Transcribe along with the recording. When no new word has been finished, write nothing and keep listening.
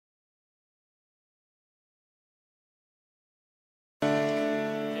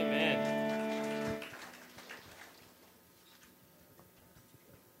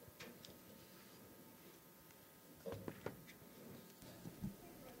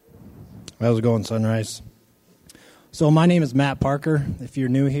How's it going, Sunrise? So my name is Matt Parker. If you're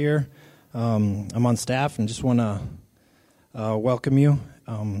new here, I'm on staff and just want to welcome you.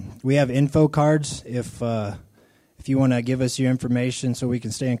 We have info cards if you want to give us your information so we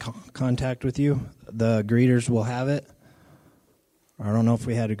can stay in contact with you. The greeters will have it. I don't know if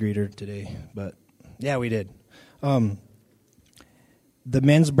we had a greeter today, but yeah, we did. The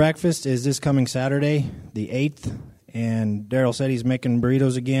men's breakfast is this coming Saturday, the 8th. And Daryl said he's making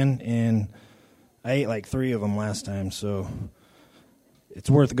burritos again, and I ate like 3 of them last time, so it's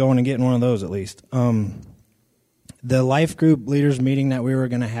worth going and getting one of those at least. The life group leaders meeting that we were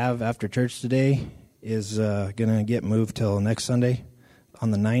going to have after church today is going to get moved till next Sunday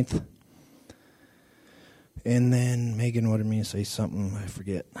on the 9th. And then Megan wanted me to say something, I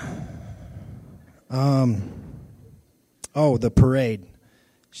forget. The parade.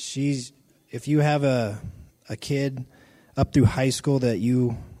 If you have a kid up through high school that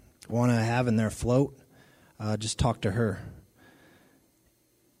you want to have in their float, just talk to her.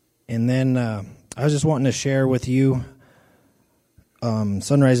 And then I was just wanting to share with you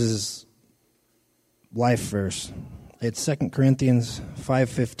Sunrise's life verse. It's 2 Corinthians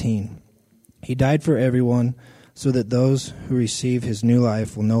 5:15. He died for everyone so that those who receive his new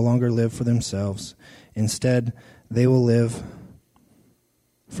life will no longer live for themselves. Instead, they will live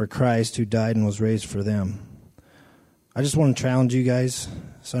for Christ who died and was raised for them. I just want to challenge you guys,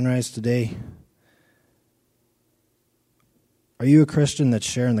 Sunrise, today. Are you a Christian that's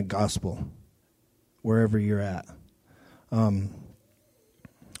sharing the gospel wherever you're at? I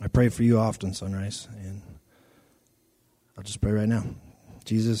pray for you often, Sunrise, and I'll just pray right now.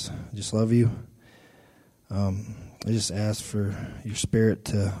 Jesus, I just love you. I just ask for your spirit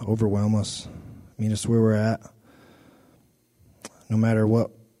to overwhelm us, meet us where we're at. No matter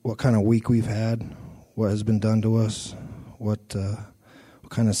what kind of week we've had, what has been done to us, what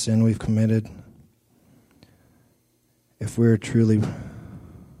kind of sin we've committed. If we're truly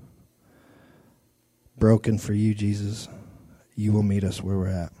broken for you, Jesus, you will meet us where we're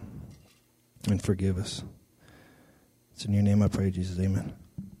at and forgive us. It's in your name I pray, Jesus. Amen.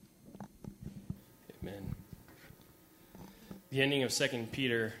 Amen. The ending of 2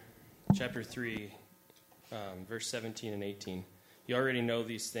 Peter chapter 3, verse 17 and 18. You already know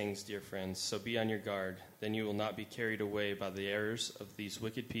these things, dear friends, so be on your guard. Then you will not be carried away by the errors of these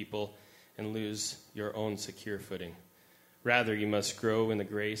wicked people and lose your own secure footing. Rather, you must grow in the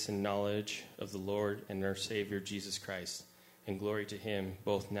grace and knowledge of the Lord and our Savior, Jesus Christ, and glory to him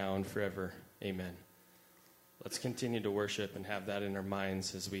both now and forever. Amen. Let's continue to worship and have that in our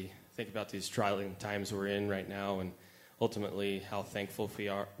minds as we think about these trying times we're in right now, and ultimately how thankful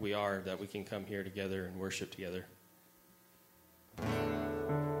we are that we can come here together and worship together.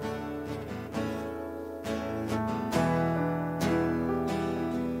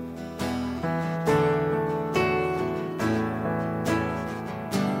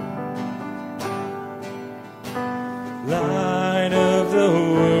 Light of the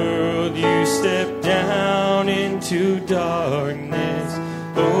world, you step down into darkness.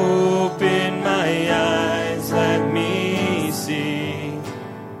 Open my eyes, let me see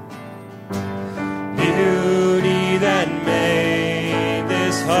beauty that made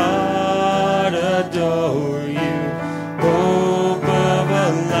this heart adore you. Hope of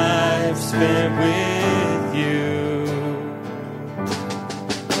a life spent with you.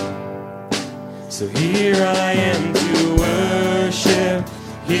 So here I am to worship,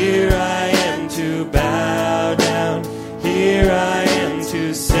 here I am to bow down, here I am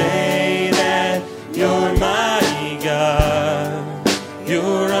to say that you're my God.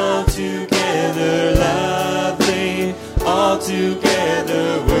 You're altogether lovely,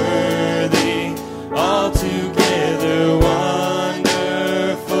 altogether worthy, altogether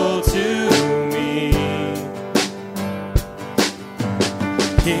wonderful to me.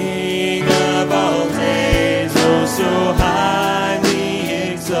 King of all days, oh so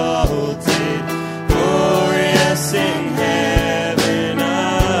highly exalted, glorious in heaven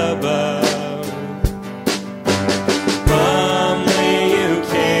above. Humbly you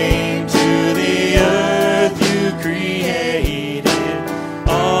came to the earth you created,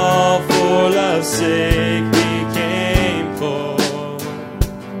 all for love's sake became poor.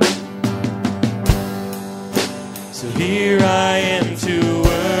 So here I am to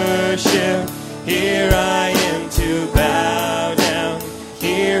worship, here I am to bow down,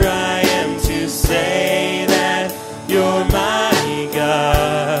 here I am to say that you're my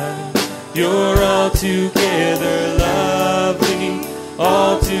God. You're altogether lovely,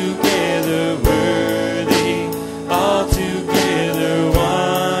 altogether worthy, altogether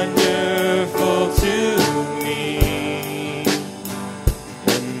wonderful to me.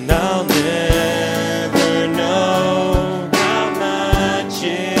 And I'll never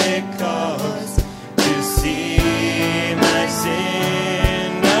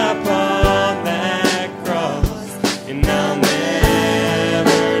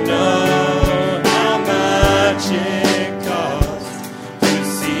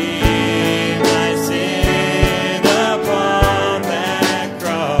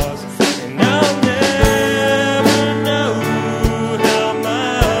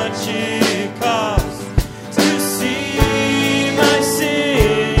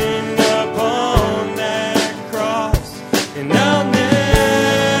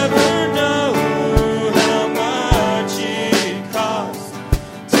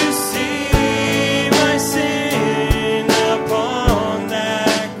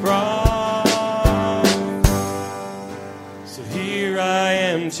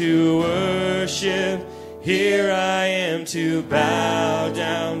Here I am to bow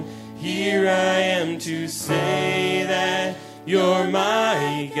down. Here I am to say that you're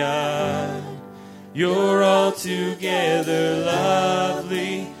my God. You're altogether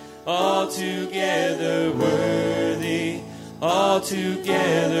lovely, altogether worthy,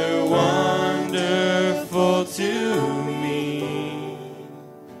 altogether wonderful to me.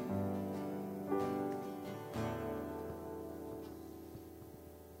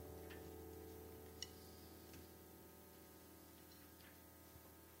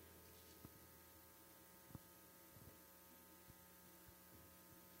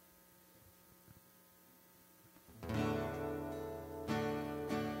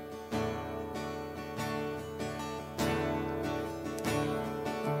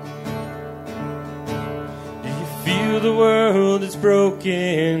 Feel the world is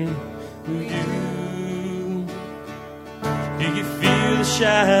broken. We do. Do you feel the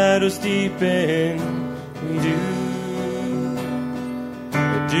shadows deepen? We do.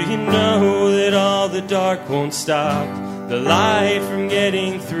 But do you know that all the dark won't stop the light from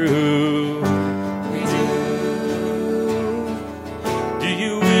getting through? We do. Do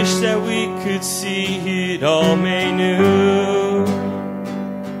you wish that we could see it all made new?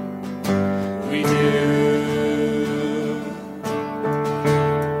 We do.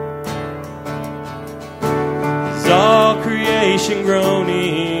 All creation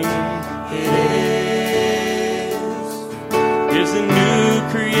groaning, it is. There's a new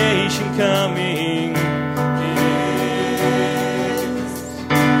creation coming, it is.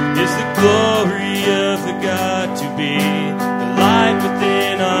 Is the glory of the God to be the light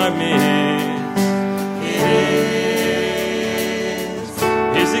within our midst, it is.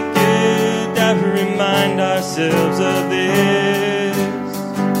 Is it good that we remind ourselves of this?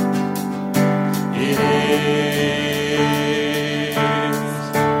 It is.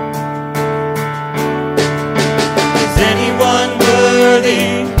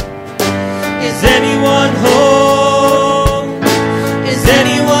 Is anyone whole? Is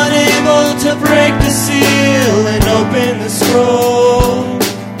anyone able to break the seal and open the scroll?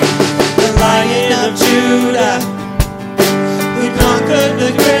 The Lion of Judah, who conquered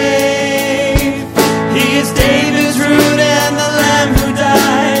the grave. He is David's root and the Lamb who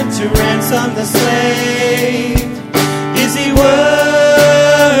died to ransom the slave. Is he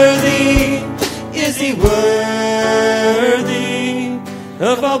worthy? Is he worthy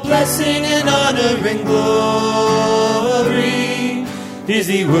of all blessing and honor and glory? Is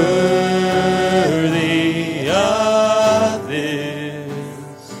he worthy of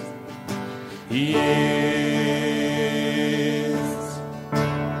this? He is.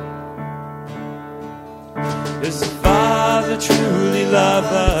 Does the Father truly love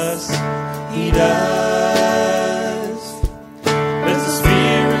us? He does. Does the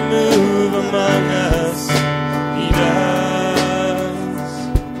Spirit move among us? He does.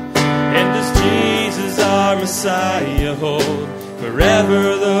 And does Jesus, our Messiah, hold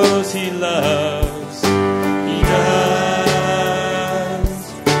forever those he loves? He does.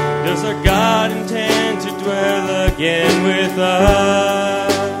 Does our God intend to dwell again with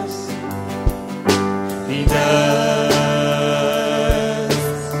us? He does.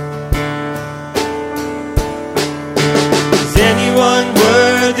 Is anyone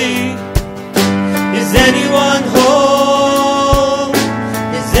worthy? Is anyone whole?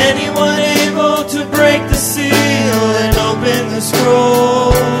 Is anyone able to break the seal and open the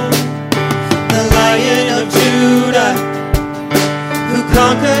scroll? The Lion of Judah, who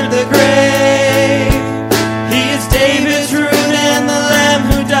conquered the grave. He is David's root and the Lamb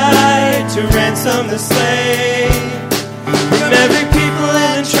who died to ransom the slave. From every people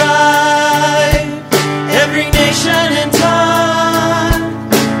and tribe, every nation and tongue,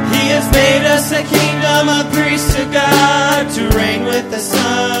 he has made us a kingdom, a priest to God, to reign with the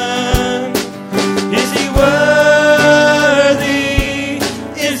Son. Is he worthy?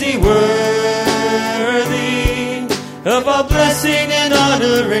 Is he worthy of all blessing and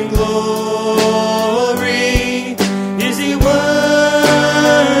honor and glory? Is he worthy?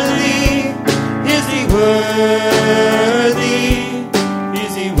 Is he worthy?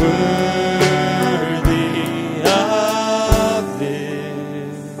 Is he worthy of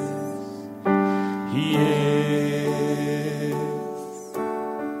this? He is.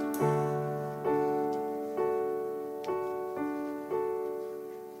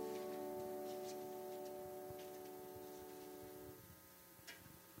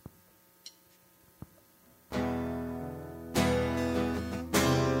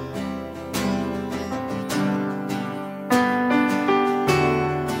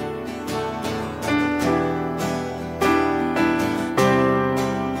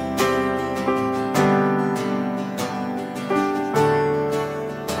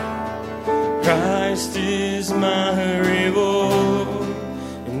 Christ is my reward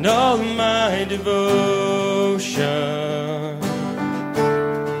and all of my devotion.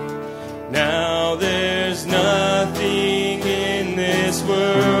 Now there's nothing in this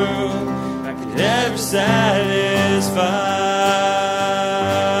world I could ever satisfy.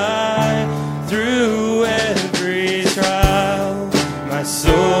 Through every trial, my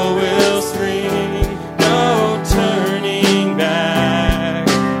soul will scream, no turning back.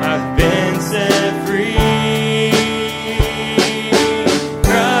 I've been set free.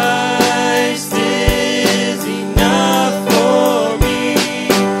 Christ is enough for me.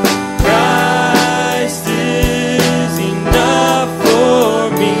 Christ is enough for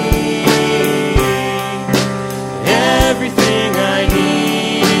me. Everything I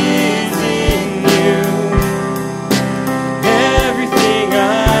need is in you. Everything I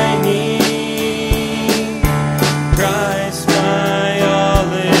need. Christ, my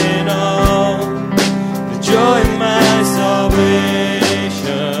all in all, the joy of my salvation.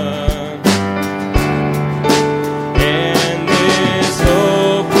 And this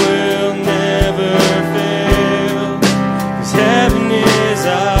hope will never fail, 'cause heaven is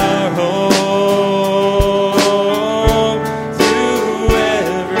our home. Through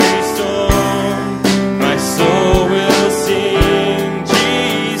every storm, my soul will sing,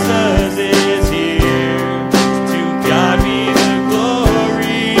 Jesus is here. To God be the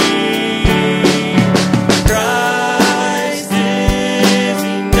glory. Christ is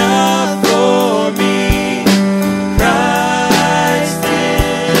enough for me. Christ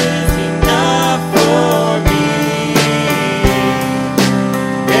is enough for me.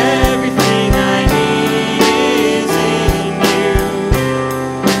 Everything I need is in you.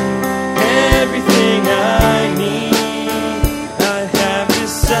 Everything I need. I have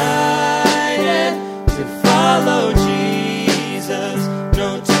decided to follow Jesus. No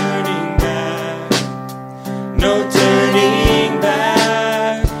turning back. No turning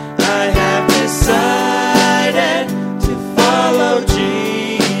back. I have decided to follow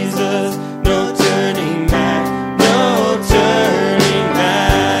Jesus. No turning back. No turning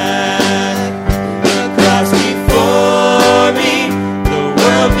back. The cross before me, the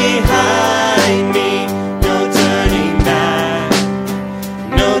world behind me. No turning back.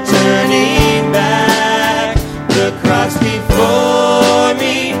 No turning back. The cross before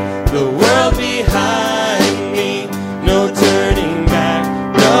me, the world behind me. No turning back.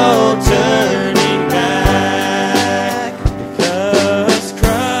 No turning back. Because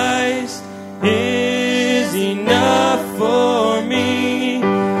Christ is enough for me.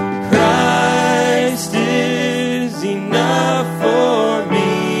 Christ is enough for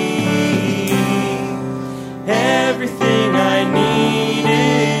me. Everything I need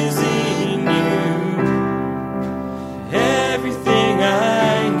is in you. Everything I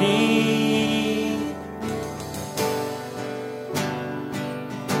need.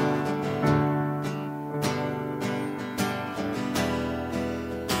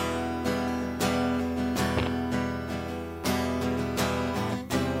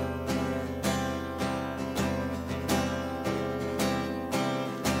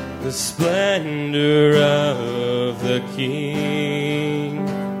 The splendor of the King,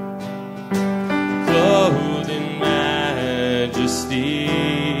 clothed in majesty.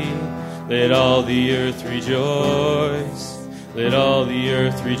 Let all the earth rejoice. Let all the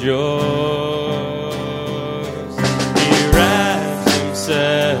earth rejoice. He wraps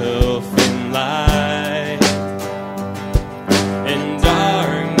himself in light, and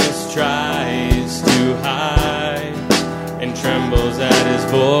darkness tries to hide, and trembles at his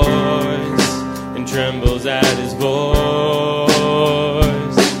voice, and trembles at his voice.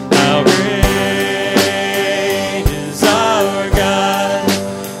 How great is our God?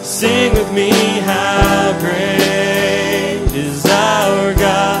 Sing with me, how great is our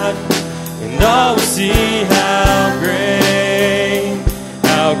God? And all will see how great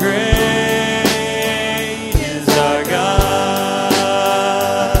is our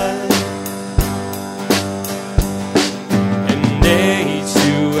God. And age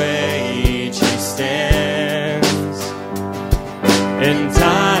to age he stands, and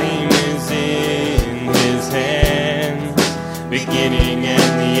time is in his hands, beginning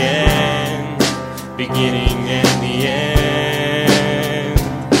and the end, beginning and the end.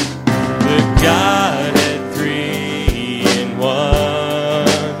 The Godhead three in one,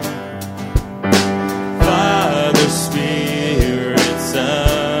 Father, Spirit,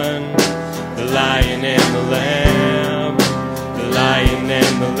 Son, the Lion and the Lamb, the Lion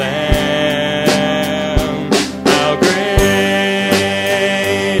and the Lamb. How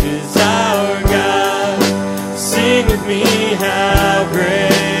great is our God? Sing with me, how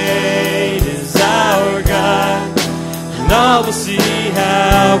great is our all will see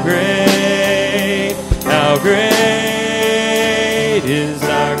how great is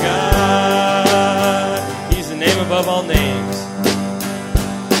our God. He's the name above all names.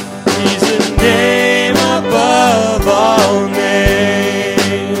 He's the name above all names.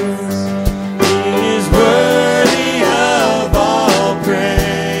 He is worthy of all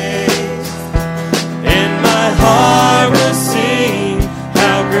praise. And my heart will sing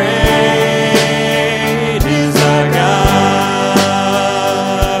how great is our God.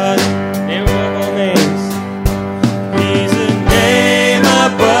 Name above all names. He's the name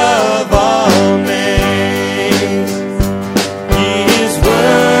above all names. He is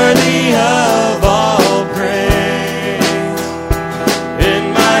worthy of all praise. And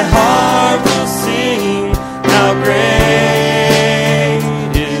my heart will sing how great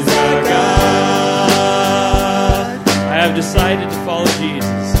is our God. I have decided to follow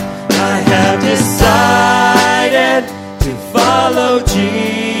Jesus. I have decided to follow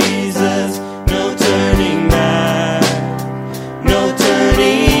Jesus. No turning back. No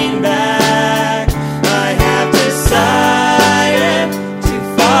turning back. I have decided to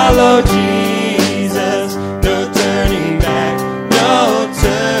follow Jesus. No turning back. No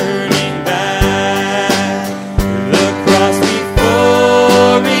turning back. The cross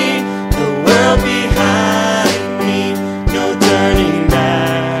before me, the world behind me. No turning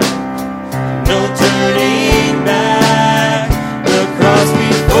back. No turning back. The cross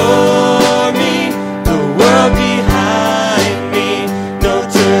before me, the world behind me. No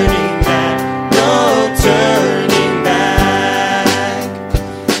turning back. No turning back.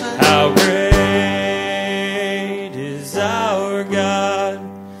 How great is our God?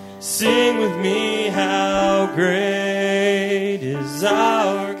 Sing with me, how great is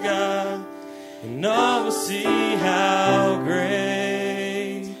our God? And all will see how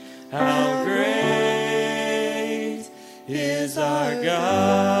great is our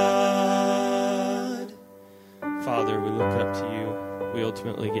God. Father, we look up to you. We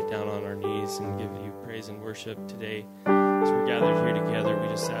ultimately get down on our knees and give you praise and worship today. As we're gathered here together, we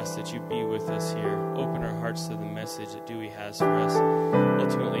just ask that you be with us here. Open our hearts to the message that Dewey has for us.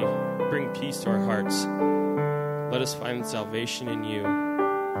 Ultimately, bring peace to our hearts. Let us find salvation in you.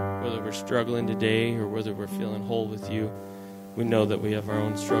 Whether we're struggling today or whether we're feeling whole with you, we know that we have our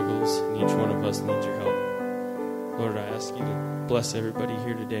own struggles, and each one of us needs your help. Lord, I ask you to bless everybody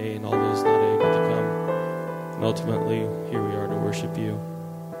here today and all those not able to come. And ultimately, here we are to worship you.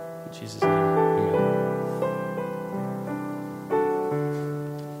 In Jesus' name, amen.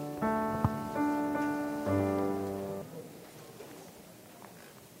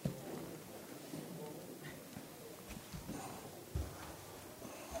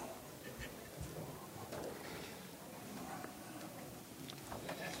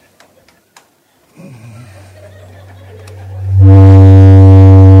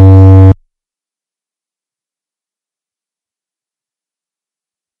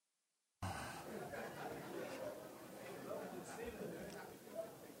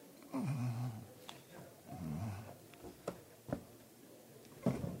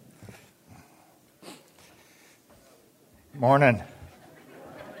 Morning.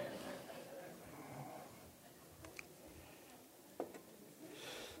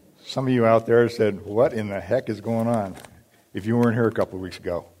 Some of you out there said, what in the heck is going on? If you weren't here a couple of weeks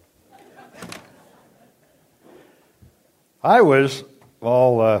ago. I was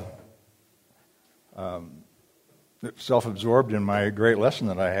all self-absorbed in my great lesson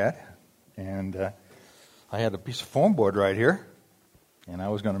that I had. And I had a piece of foam board right here. And I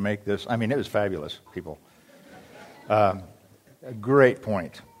was going to make this. I mean, it was fabulous, people. A great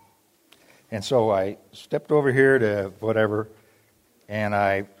point. And so I stepped over here to whatever, and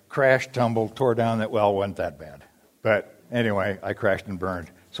I crashed, tumbled, tore down that. Well, it wasn't that bad. But anyway, I crashed and burned.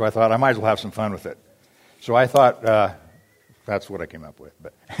 So I thought I might as well have some fun with it. So I thought that's what I came up with.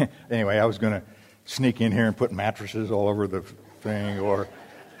 But anyway, I was going to sneak in here and put mattresses all over the thing, or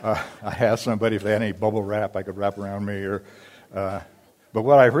I asked somebody if they had any bubble wrap I could wrap around me. But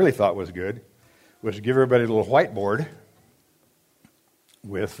what I really thought was good was to give everybody a little whiteboard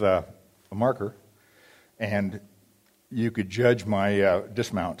with a marker, and you could judge my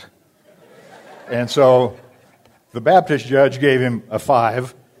dismount. And so the Baptist judge gave him a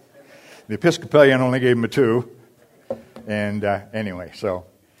 5. The Episcopalian only gave him a 2. And anyway, so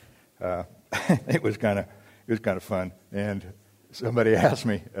it was kind of fun. And somebody asked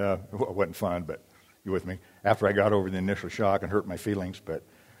me, well, it wasn't fun, but you with me? After I got over the initial shock and hurt my feelings, but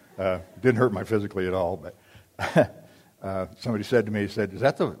didn't hurt my physically at all. But somebody said to me, "Is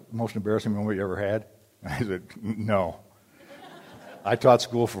that the most embarrassing moment you ever had?" And I said, "No. I taught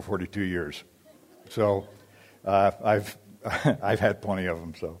school for 42 years, so I've I've had plenty of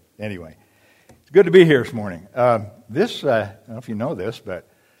them. So anyway, it's good to be here this morning. I don't know if you know this, but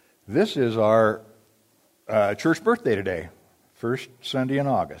this is our church birthday today, first Sunday in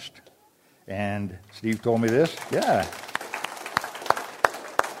August. And Steve told me this. Yeah.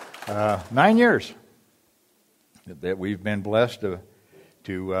 9 years that we've been blessed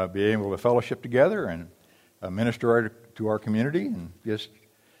to be able to fellowship together and minister to our community and just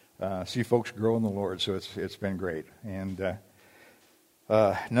see folks grow in the Lord. So it's been great. And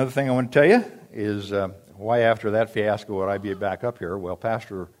another thing I want to tell you is why after that fiasco would I be back up here? Well,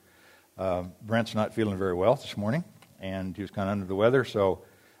 Pastor Brent's not feeling very well this morning, and he was kind of under the weather, so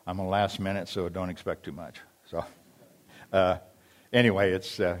I'm on last minute, so don't expect too much. So anyway,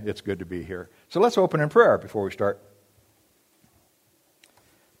 it's good to be here. So let's open in prayer before we start.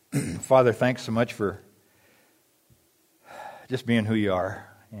 Father, thanks so much for just being who you are.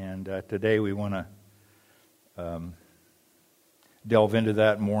 And today we want to delve into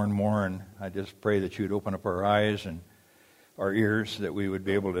that more and more. And I just pray that you would open up our eyes and our ears, that we would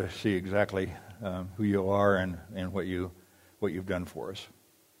be able to see exactly who you are and what you've done for us.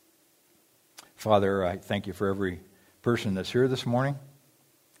 Father, I thank you for every person that's here this morning.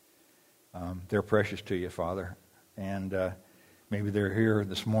 They're precious to you, Father. And maybe they're here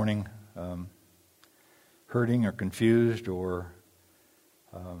this morning hurting or confused or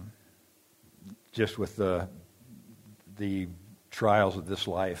just with the trials of this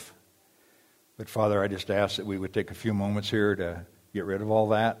life. But Father, I just ask that we would take a few moments here to get rid of all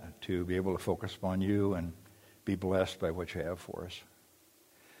that, to be able to focus upon you and be blessed by what you have for us.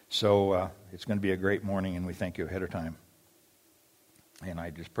 So it's going to be a great morning, and we thank you ahead of time. And I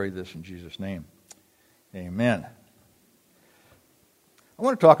just pray this in Jesus' name. Amen. I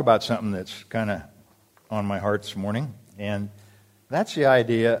want to talk about something that's kind of on my heart this morning, and that's the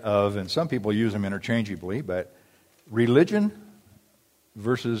idea of, and some people use them interchangeably, but religion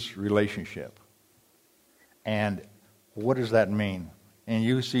versus relationship. And what does that mean? And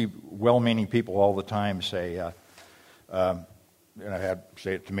you see well-meaning people all the time say, and I've had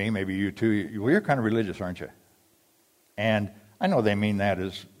say it to me, maybe you too, well, you're kind of religious, aren't you? And I know they mean that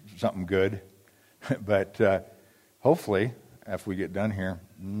as something good, but hopefully, after we get done here,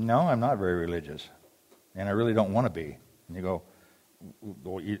 no, I'm not very religious, and I really don't want to be. And you go,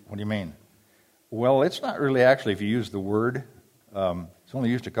 what do you mean? Well, it's not really actually, if you use the word, it's only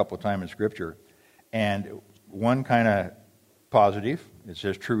used a couple of times in Scripture, and one kind of positive, it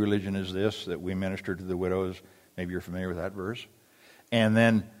says true religion is this, that we minister to the widows. Maybe you're familiar with that verse. And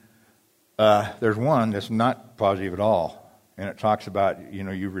then there's one that's not positive at all, and it talks about,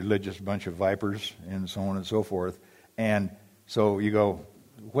 you religious bunch of vipers and so on and so forth. And so you go,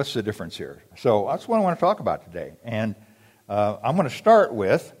 what's the difference here? So that's what I want to talk about today. And I'm going to start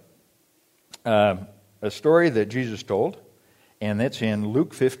with a story that Jesus told, and it's in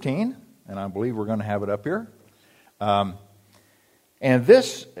Luke 15, and I believe we're going to have it up here. And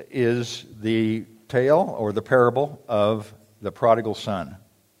this is the tale or the parable of the prodigal son.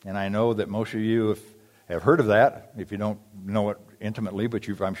 And I know that most of you have heard of that, if you don't know it intimately, but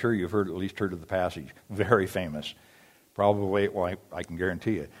I'm sure you've at least heard of the passage. Very famous. Probably, well, I can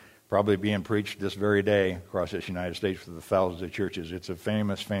guarantee you, probably being preached this very day across this United States for the thousands of churches. It's a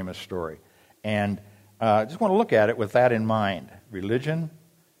famous, famous story. And I just want to look at it with that in mind, religion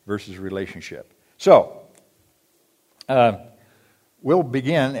versus relationship. So, we'll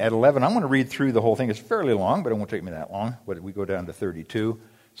begin at 11. I'm going to read through the whole thing. It's fairly long, but it won't take me that long. But we go down to 32.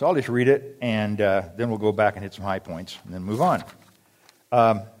 So I'll just read it, and then we'll go back and hit some high points, and then move on.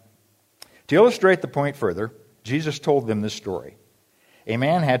 To illustrate the point further, Jesus told them this story. A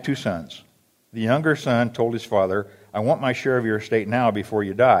man had 2 sons. The younger son told his father, I want my share of your estate now before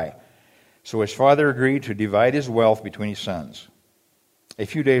you die. So his father agreed to divide his wealth between his sons. A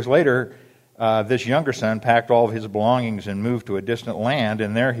few days later, this younger son packed all of his belongings and moved to a distant land,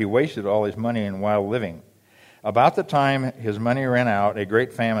 and there he wasted all his money in wild living. About the time his money ran out, a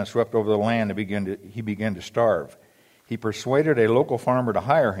great famine swept over the land, and he began to starve. He persuaded a local farmer to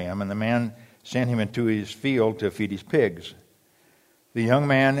hire him, and the man sent him into his field to feed his pigs. The young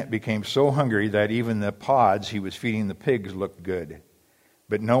man became so hungry that even the pods he was feeding the pigs looked good,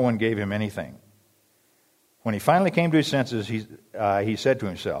 but no one gave him anything. When he finally came to his senses, he said to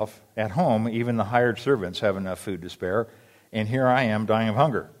himself, at home, even the hired servants have enough food to spare, and here I am dying of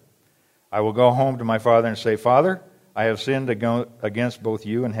hunger. I will go home to my father and say, Father, I have sinned against both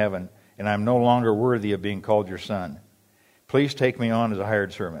you and heaven, and I am no longer worthy of being called your son. Please take me on as a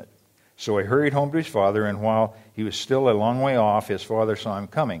hired servant. So he hurried home to his father, and while he was still a long way off, his father saw him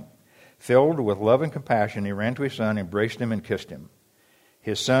coming. Filled with love and compassion, he ran to his son, embraced him, and kissed him.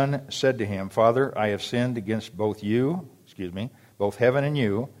 His son said to him, Father, I have sinned against both you, both heaven and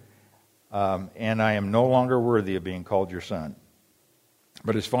you, and I am no longer worthy of being called your son."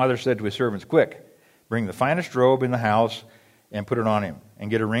 But his father said to his servants, "Quick, bring the finest robe in the house and put it on him, and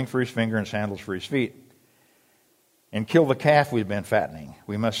get a ring for his finger and sandals for his feet. And kill the calf we've been fattening.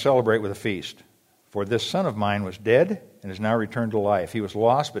 We must celebrate with a feast. For this son of mine was dead and is now returned to life. He was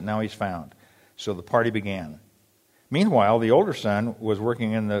lost, but now he's found." So the party began. Meanwhile, the older son was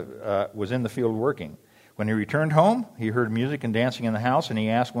in the field working. When he returned home, he heard music and dancing in the house, and he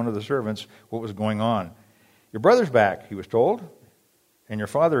asked one of the servants what was going on. "Your brother's back," he was told, "and your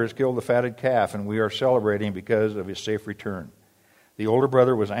father has killed the fatted calf, and we are celebrating because of his safe return." The older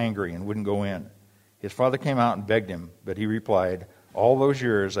brother was angry and wouldn't go in. His father came out and begged him, but he replied, "All those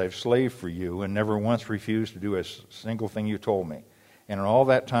years I've slaved for you and never once refused to do a single thing you told me. And in all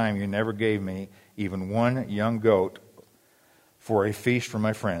that time you never gave me even one young goat for a feast for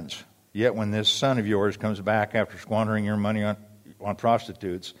my friends. Yet when this son of yours comes back after squandering your money on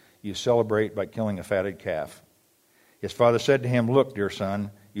prostitutes, you celebrate by killing a fatted calf." His father said to him, "Look, dear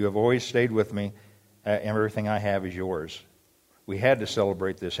son, you have always stayed with me, and everything I have is yours. We had to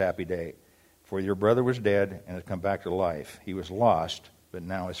celebrate this happy day, for your brother was dead and has come back to life. He was lost, but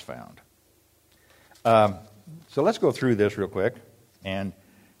now is found." So let's go through this real quick and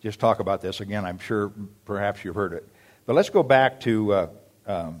just talk about this. Again, I'm sure perhaps you've heard it. But let's go back to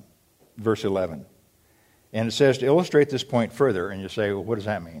verse 11. And it says, to illustrate this point further, and you say, well, what does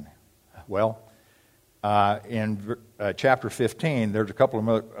that mean? Well, in chapter 15, there's a couple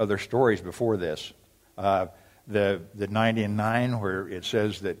of other stories before this. The 90 and 9, where it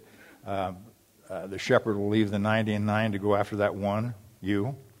says that the shepherd will leave the 90 and 9 to go after that one,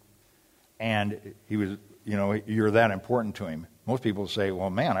 you. And he was, you're that important to him. Most people say, well,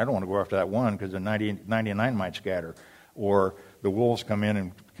 man, I don't want to go after that one because the 99 might scatter. Or the wolves come in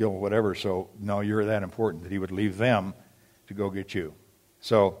and kill whatever. So, no, you're that important that he would leave them to go get you.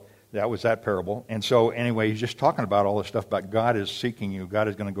 So that was that parable. And so anyway, he's just talking about all this stuff about God is seeking you. God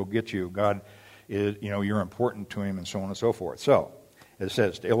is going to go get you. God is, you're important to him, and so on and so forth. So it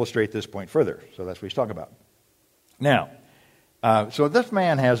says to illustrate this point further. So that's what he's talking about. Now, so this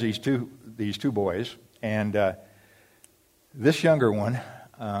man has these two boys, and this younger one,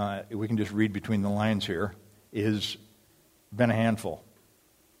 we can just read between the lines here, is been a handful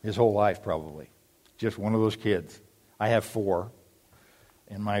his whole life probably. Just one of those kids. I have 4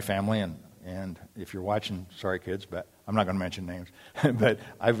 in my family, and if you're watching, sorry kids, but I'm not going to mention names. But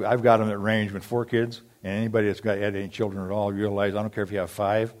I've got them that range with 4 kids, and anybody that's had any children at all realize I don't care if you have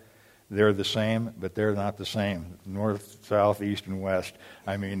 5, they're the same, but they're not the same. North, south, east, and west.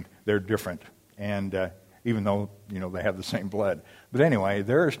 I mean, they're different, and even though they have the same blood. But anyway,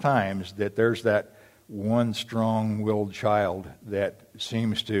 there's times that there's that one strong-willed child that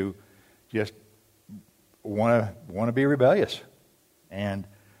seems to just want to be rebellious. And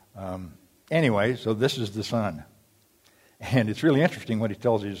anyway, so this is the son, and it's really interesting what he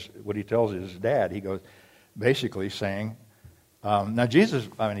tells his dad. He goes, basically saying, now Jesus.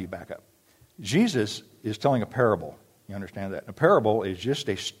 I need to back up. Jesus is telling a parable. You understand that? A parable is just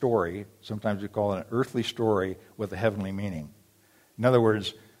a story. Sometimes we call it an earthly story with a heavenly meaning. In other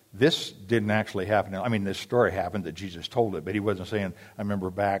words, this didn't actually happen. I mean, this story happened that Jesus told it, but he wasn't saying, I remember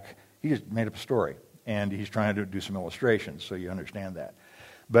back. He just made up a story, and he's trying to do some illustrations so you understand that.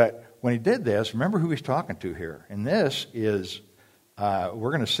 But when he did this, remember who he's talking to here. And this is,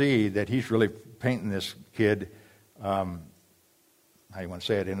 we're going to see that he's really painting this kid, how you want to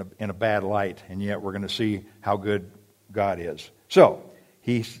say it, in a bad light, and yet we're going to see how good God is. So,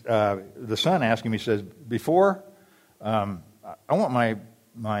 the son asked him, he says, before, I want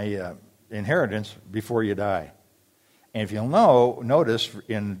my inheritance before you die. And if you'll notice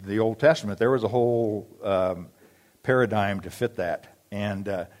in the Old Testament, there was a whole paradigm to fit that.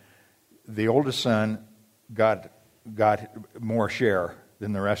 And the oldest son got more share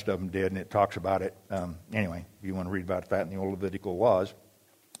than the rest of them did, and it talks about it. Anyway, if you want to read about that in the old Levitical laws.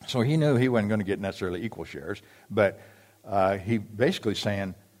 So he knew he wasn't going to get necessarily equal shares, but he basically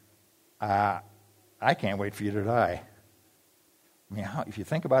saying, I can't wait for you to die. I mean, if you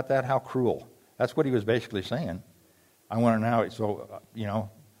think about that, how cruel. That's what he was basically saying. I want to now, so, I'm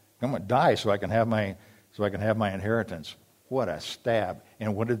going to die so I can have my inheritance. What a stab.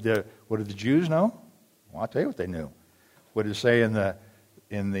 And what did the Jews know? Well, I'll tell you what they knew. What did it say in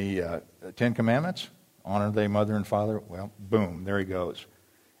the 10 Commandments? Honor thy mother and father. Well, boom, there he goes.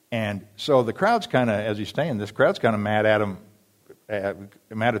 And so the crowd's kind of, as he's saying, this crowd's kind of mad at him,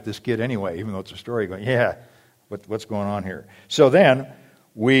 mad at this kid anyway, even though it's a story going, yeah, what's going on here? So then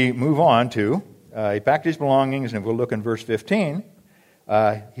we move on to, he packed his belongings, and we'll look in verse 15.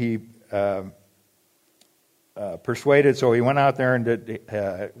 persuaded, so he went out there and did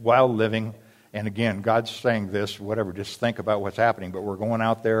wild living. And again, God's saying this, whatever, just think about what's happening. But we're going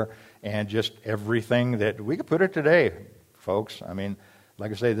out there and just everything that we could put it today, folks. I mean,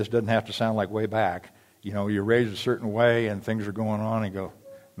 like I say, this doesn't have to sound like way back. You know, you're raised a certain way and things are going on and you go,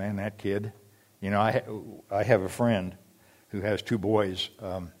 man, that kid. You know, I have a friend who has 2 boys,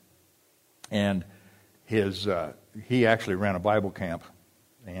 and he actually ran a Bible camp,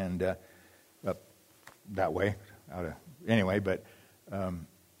 and up that way, anyway. But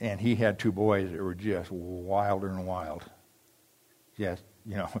and he had 2 boys that were just wilder and wild, just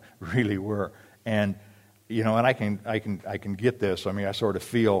really were. And and I can get this. I mean, I sort of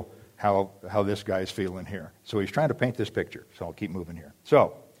feel how this guy's feeling here. So he's trying to paint this picture. So I'll keep moving here.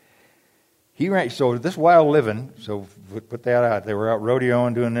 So. So this wild living, so put that out. They were out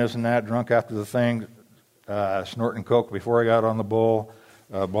rodeoing, doing this and that, drunk after the thing, snorting coke before I got on the bull,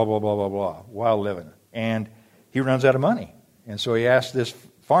 blah, blah, blah, blah, blah, wild living. And he runs out of money. And so he asked this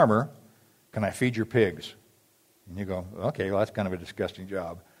farmer, can I feed your pigs? And you go, okay, well, that's kind of a disgusting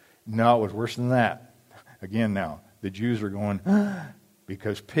job. No, it was worse than that. Again now, the Jews are going,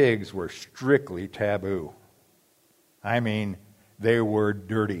 because pigs were strictly taboo. I mean, they were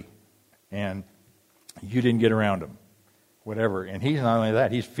dirty. And you didn't get around them, whatever. And he's not only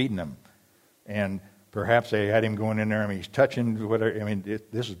that, he's feeding them. And perhaps they had him going in there. I mean, he's touching whatever. I mean,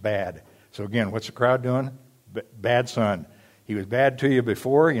 this is bad. So again, what's the crowd doing? Bad son. He was bad to you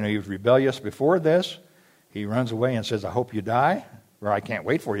before. He was rebellious before this. He runs away and says, I hope you die. Or I can't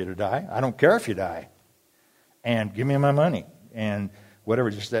wait for you to die. I don't care if you die. And give me my money. And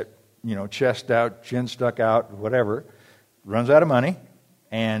whatever, just that, chest out, chin stuck out, whatever. Runs out of money.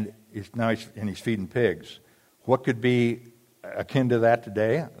 And he's feeding pigs. What could be akin to that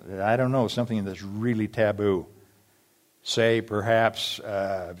today? I don't know. Something that's really taboo. Say perhaps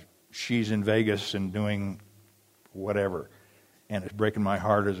she's in Vegas and doing whatever, and it's breaking my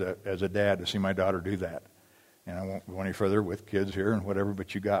heart as a dad to see my daughter do that. And I won't go any further with kids here and whatever,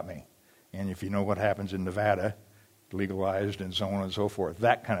 but you got me. And if you know what happens in Nevada, legalized and so on and so forth,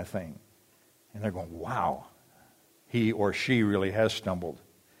 that kind of thing. And they're going, wow, he or she really has stumbled.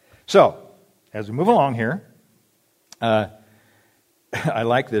 So, as we move along here, I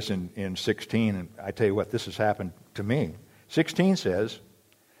like this in 16, and I tell you what, this has happened to me. 16 says,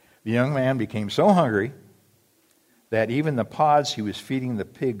 the young man became so hungry that even the pods he was feeding the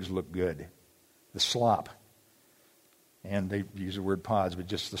pigs looked good, the slop. And they use the word pods, but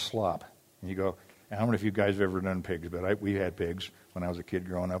just the slop. And you go, I don't know if you guys have ever done pigs, but we had pigs when I was a kid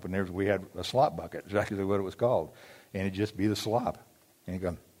growing up, and we had a slop bucket, exactly what it was called. And it'd just be the slop. And you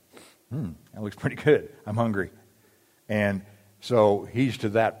go, that looks pretty good. I'm hungry. And so he's to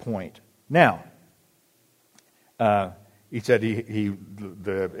that point. Now, he said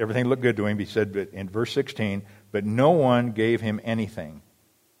everything looked good to him. He said in verse 16, but no one gave him anything.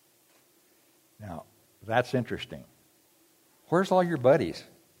 Now, that's interesting. Where's all your buddies?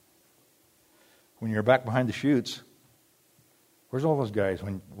 When you're back behind the chutes, where's all those guys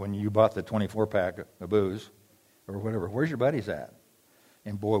when you bought the 24-pack of booze or whatever? Where's your buddies at?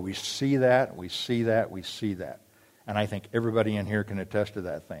 And boy, we see that. And I think everybody in here can attest to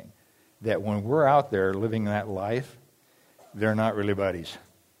that thing. That when we're out there living that life, they're not really buddies.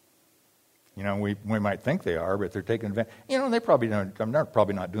 We might think they are, but they're taking advantage. They probably don't. They're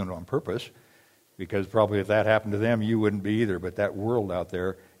probably not doing it on purpose, because probably if that happened to them, you wouldn't be either. But that world out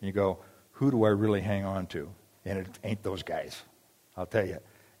there, and you go, who do I really hang on to? And it ain't those guys, I'll tell you.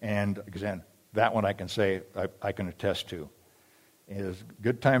 And again, that one I can say I can attest to. Is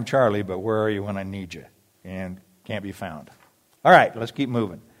good time Charlie, but where are you when I need you? And can't be found. All right, let's keep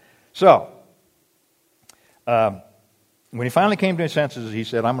moving. So, when he finally came to his senses, he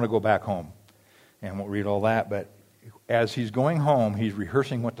said, I'm going to go back home. And we'll read all that, but as he's going home, he's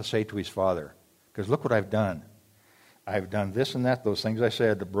rehearsing what to say to his father. Because look what I've done. I've done this and that, those things I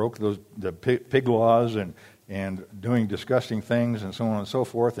said, that broke the pig laws and doing disgusting things and so on and so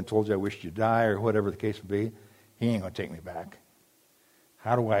forth, and told you I wished you'd die or whatever the case would be. He ain't going to take me back.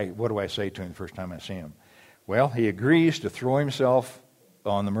 What do I say to him the first time I see him? Well, he agrees to throw himself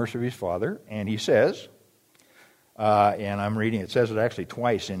on the mercy of his father, and he says, and I'm reading, it says it actually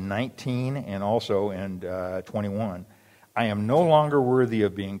twice in 19 and also in 21, I am no longer worthy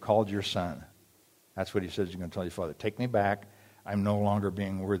of being called your son. That's what he says he's going to tell his father. Take me back. I'm no longer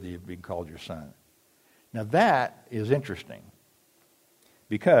being worthy of being called your son. Now that is interesting,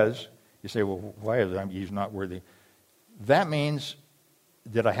 because you say, well, why is it he's not worthy? That means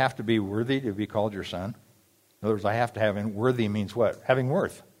that I have to be worthy to be called your son. In other words, I have to have, and worthy means what? Having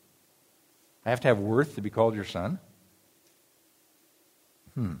worth. I have to have worth to be called your son?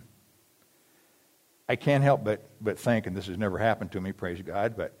 I can't help but think, and this has never happened to me, praise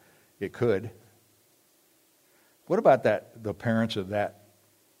God, but it could. What about the parents of that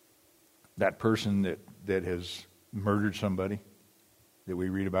person that has murdered somebody that we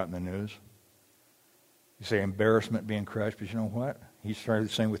read about in the news? You say embarrassment being crushed, but you know what? He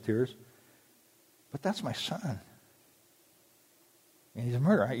started saying with tears, but that's my son. And he's a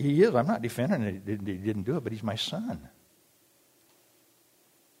murderer. He is. I'm not defending it. He didn't do it, but he's my son.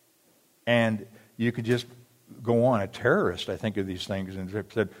 And you could just go on. A terrorist, I think, of these things, and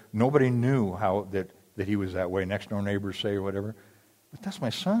said nobody knew how that he was that way. Next door neighbors say or whatever, but that's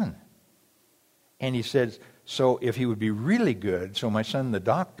my son. And he said, so if he would be really good, so my son, the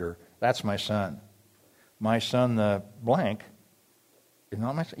doctor, that's my son. My son, the blank, is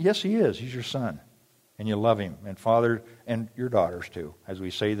not my son. Yes, he is. He's your son. And you love him. And father, and your daughters too. As we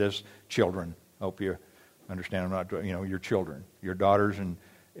say this, children. I hope you understand I'm not, your children. Your daughters and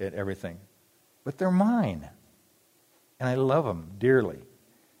everything. But they're mine. And I love them dearly.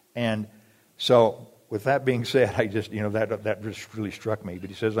 And so, with that being said, I just, that just really struck me. But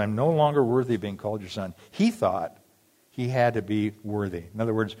he says, I'm no longer worthy of being called your son. He thought he had to be worthy. In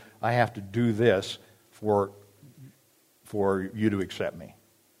other words, I have to do this for you to accept me.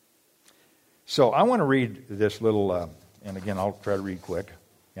 So I want to read this little, and again, I'll try to read quick.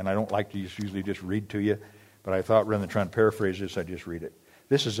 And I don't like to usually just read to you, but I thought rather than trying to paraphrase this, I'd just read it.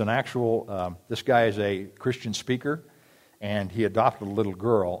 This is an actual, this guy is a Christian speaker, and he adopted a little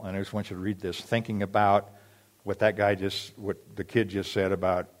girl, and I just want you to read this, thinking about what the kid just said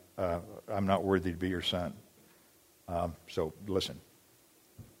about, I'm not worthy to be your son. So listen.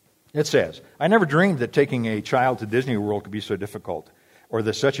 It says, I never dreamed that taking a child to Disney World could be so difficult, or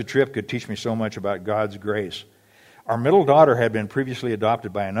that such a trip could teach me so much about God's grace. Our middle daughter had been previously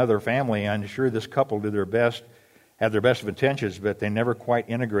adopted by another family. I'm sure this couple had their best of intentions, but they never quite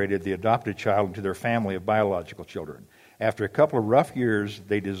integrated the adopted child into their family of biological children. After a couple of rough years,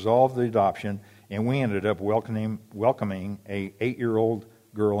 they dissolved the adoption, and we ended up welcoming a 8-year-old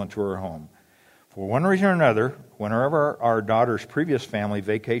girl into our home. For one reason or another, whenever our daughter's previous family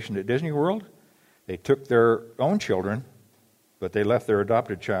vacationed at Disney World, they took their own children, but they left their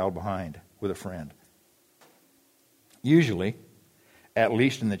adopted child behind with a friend. Usually, at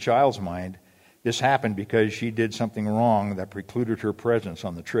least in the child's mind, this happened because she did something wrong that precluded her presence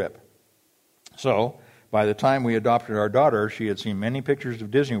on the trip. So, by the time we adopted our daughter, she had seen many pictures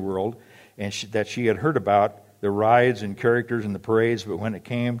of Disney World and that she had heard about the rides and characters and the parades, but when it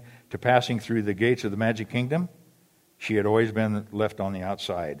came to passing through the gates of the Magic Kingdom, she had always been left on the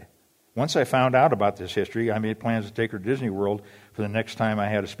outside. Once I found out about this history, I made plans to take her to Disney World for the next time I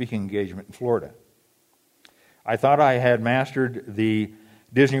had a speaking engagement in Florida. I thought I had mastered the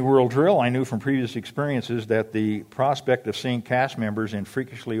Disney World drill. I knew from previous experiences that the prospect of seeing cast members in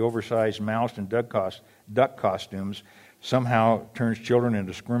freakishly oversized mouse and duck costumes somehow turns children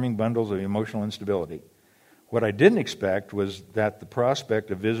into squirming bundles of emotional instability. What I didn't expect was that the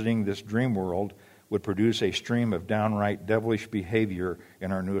prospect of visiting this dream world would produce a stream of downright devilish behavior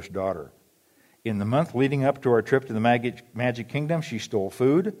in our newest daughter. In the month leading up to our trip to the Magic Kingdom, she stole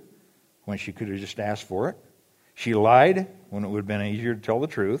food when she could have just asked for it. She lied when it would have been easier to tell the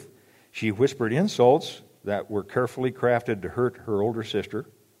truth. She whispered insults that were carefully crafted to hurt her older sister.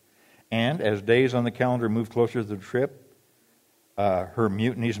 And as days on the calendar moved closer to the trip, her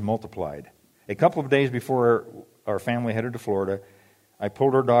mutinies multiplied. A couple of days before our family headed to Florida, I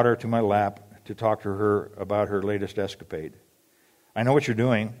pulled our daughter to my lap to talk to her about her latest escapade. I know what you're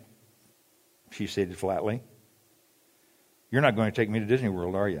doing, she stated flatly. You're not going to take me to Disney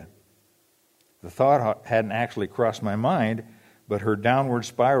World, are you? The thought hadn't actually crossed my mind, but her downward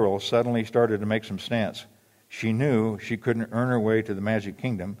spiral suddenly started to make some sense. She knew she couldn't earn her way to the Magic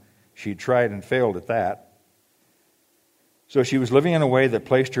Kingdom. She'd tried and failed at that. So she was living in a way that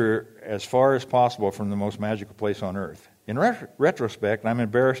placed her as far as possible from the most magical place on earth. In retrospect, I'm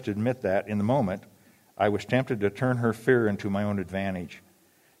embarrassed to admit that in the moment, I was tempted to turn her fear into my own advantage.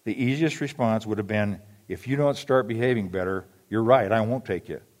 The easiest response would have been, if you don't start behaving better, you're right, I won't take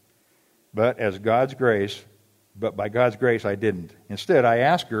you. But by God's grace, I didn't. Instead, I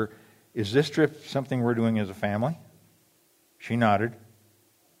asked her, is this trip something we're doing as a family? She nodded.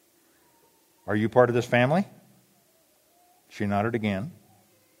 Are you part of this family? She nodded again.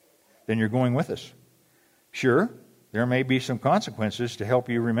 Then you're going with us. Sure, there may be some consequences to help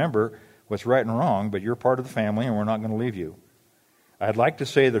you remember what's right and wrong, but you're part of the family and we're not going to leave you. I'd like to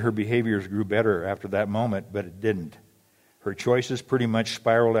say that her behaviors grew better after that moment, but it didn't. Her choices pretty much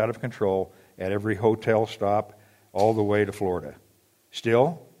spiraled out of control at every hotel stop all the way to Florida.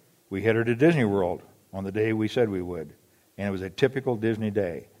 Still, we headed to Disney World on the day we said we would, and it was a typical Disney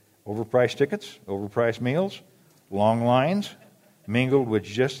day. Overpriced tickets, overpriced meals, long lines, mingled with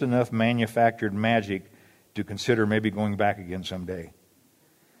just enough manufactured magic to consider maybe going back again someday.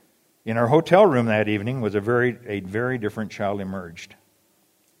 In our hotel room that evening was a very different child emerged.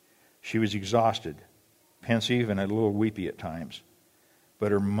 She was exhausted, pensive, and a little weepy at times,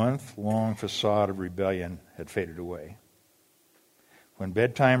 but her month-long facade of rebellion had faded away. When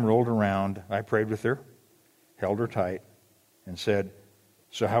bedtime rolled around, I prayed with her, held her tight, and said,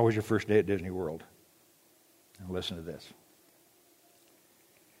 "So how was your first day at Disney World?" And listen to this.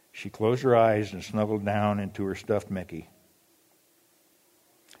 She closed her eyes and snuggled down into her stuffed Mickey.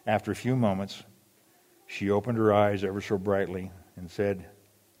 After a few moments, she opened her eyes ever so brightly and said,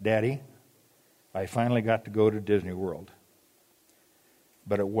 "Daddy, I finally got to go to Disney World.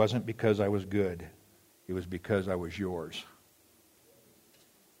 But it wasn't because I was good. It was because I was yours."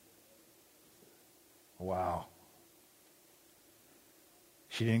 Wow.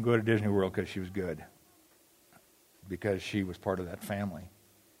 She didn't go to Disney World because she was good. Because she was part of that family.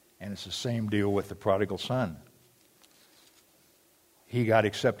 And it's the same deal with the prodigal son. He got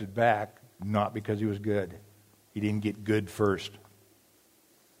accepted back not because he was good. He didn't get good first.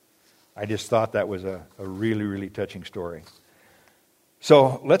 I just thought that was a really, really touching story.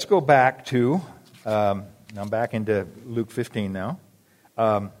 So let's go back to, I'm back into Luke 15 now.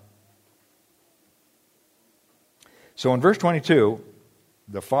 So in verse 22,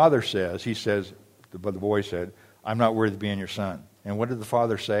 the father says, the boy said, "I'm not worthy of being your son." And what did the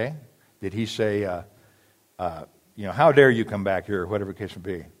father say? Did he say, "How dare you come back here," or whatever the case may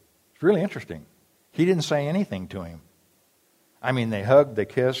be? It's really interesting. He didn't say anything to him. I mean, they hugged, they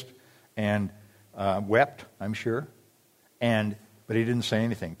kissed, and wept, I'm sure. But he didn't say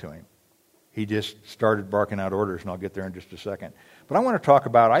anything to him. He just started barking out orders, and I'll get there in just a second. But I want to talk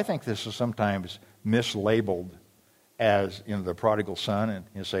about, I think this is sometimes mislabeled as, the prodigal son, and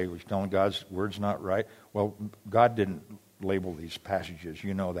you say, "We're telling God's word's not right." Well, God didn't label these passages.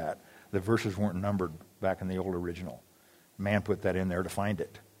 You know that. The verses weren't numbered back in the old original. Man put that in there to find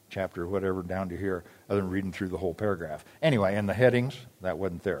it. Chapter, whatever, down to here, other than reading through the whole paragraph. Anyway, in the headings, that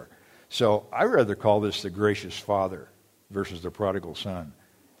wasn't there. So I rather call this the gracious father versus the prodigal son.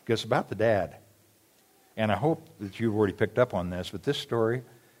 Because it's about the dad. And I hope that you've already picked up on this, but this story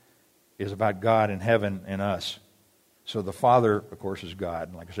is about God in heaven and us. So the Father, of course, is God.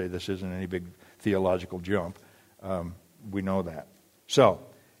 And like I say, this isn't any big theological jump. We know that. So,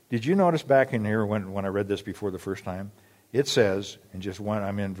 did you notice back in here when I read this before the first time? It says,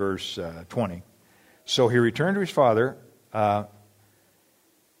 I'm in verse 20. So he returned to his father, and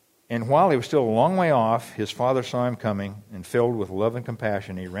while he was still a long way off, his father saw him coming, and filled with love and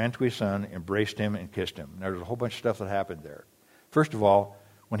compassion, he ran to his son, embraced him, and kissed him. Now, there's a whole bunch of stuff that happened there. First of all,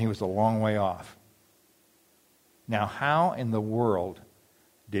 when he was a long way off. Now, how in the world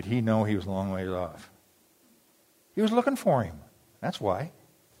did he know he was a long way off? He was looking for him. That's why.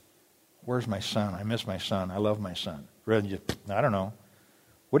 Where's my son? I miss my son. I love my son. Rather than just, I don't know.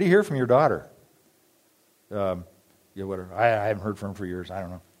 What do you hear from your daughter? Whatever. I haven't heard from him for years. I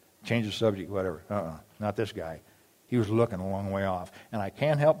don't know. Change the subject, whatever. Not this guy. He was looking a long way off. And I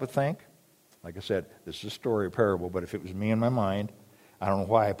can't help but think, like I said, this is a story, a parable, but if it was me in my mind, I don't know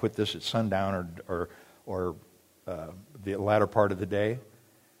why I put this at sundown or the latter part of the day,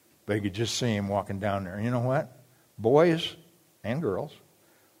 but you could just see him walking down there. And you know what? Boys and girls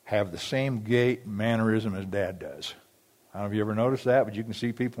have the same gait mannerism as Dad does. I don't know if you ever noticed that, but you can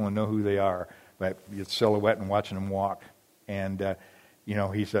see people and know who they are by your silhouette and watching them walk. And,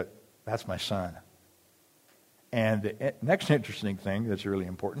 he said, "That's my son." And the next interesting thing that's really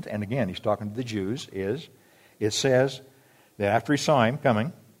important, and again, he's talking to the Jews, is it says that after he saw him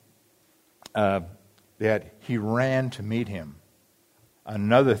coming, that he ran to meet him.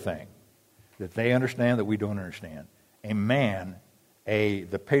 Another thing that they understand that we don't understand.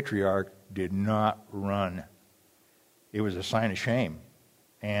 The patriarch did not run. It was a sign of shame.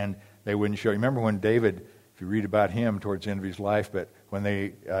 And they wouldn't show. Remember when David, if you read about him towards the end of his life, but when they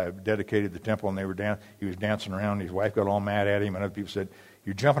dedicated the temple and he was dancing around, his wife got all mad at him, and other people said,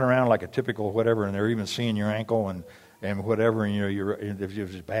 "You're jumping around like a typical whatever," and they're even seeing your ankle and whatever, and it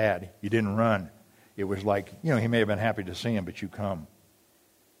was bad. You didn't run. It was like, he may have been happy to see him, but you come.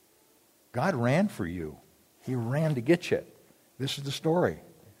 God ran for you. He ran to get you. This is the story.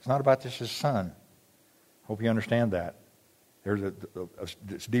 It's not about just his son. Hope you understand that.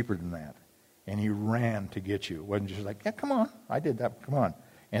 It's deeper than that. And he ran to get you. It wasn't just like, "Yeah, come on. I did that. Come on."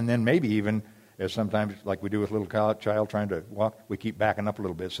 And then maybe even, as sometimes like we do with a little child trying to walk, we keep backing up a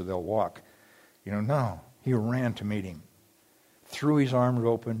little bit so they'll walk. No. He ran to meet him. Threw his arms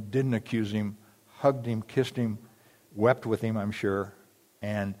open, didn't accuse him, hugged him, kissed him, wept with him, I'm sure,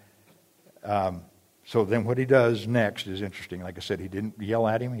 and So then what he does next is interesting. Like I said, he didn't yell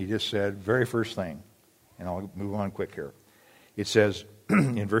at him. He just said, very first thing, and I'll move on quick here. It says,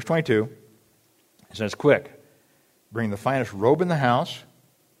 in verse 22, it says, quick, bring the finest robe in the house,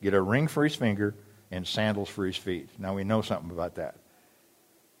 get a ring for his finger, and sandals for his feet. Now we know something about that.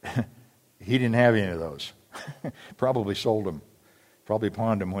 He didn't have any of those. Probably sold them. Probably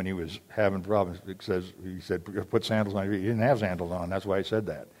pawned them when he was having problems. He said, put sandals on your feet. He didn't have sandals on. That's why he said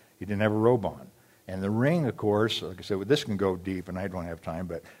that. He didn't have a robe on. And the ring, of course, like I said, well, this can go deep, and I don't have time,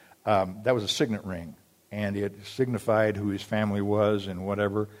 but that was a signet ring. And it signified who his family was and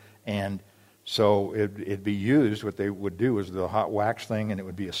whatever. And so it'd be used, what they would do was the hot wax thing, and it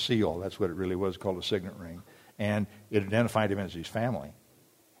would be a seal. That's what it really was, called a signet ring. And it identified him as his family.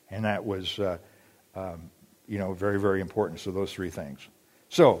 And that was, very, very important. So those three things.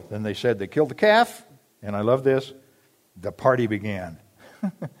 So then they said they killed the calf, and I love this. The party began.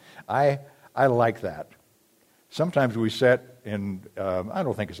 I like that. Sometimes we sit and I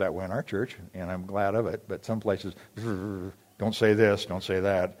don't think it's that way in our church, and I'm glad of it. But some places, don't say this, don't say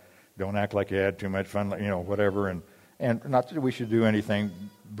that, don't act like you had too much fun, whatever. And not that we should do anything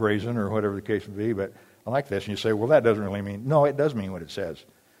brazen or whatever the case would be, but I like this. And you say, well, that doesn't really mean. No, it does mean what it says.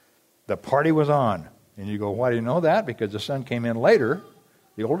 The party was on. And you go, why do you know that? Because the son came in later,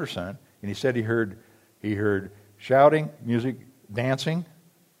 the older son, and he said he heard shouting, music, dancing.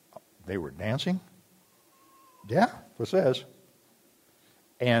 They were dancing? Yeah, it says.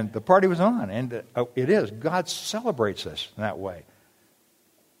 And the party was on. And it is. God celebrates us in that way.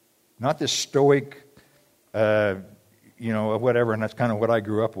 Not this stoic, whatever, and that's kind of what I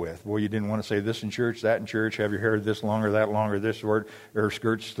grew up with. Well, you didn't want to say this in church, that in church, have your hair this long or that long, or this word, or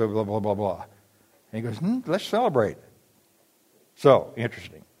skirts, blah, blah, blah, blah. And he goes, let's celebrate. So,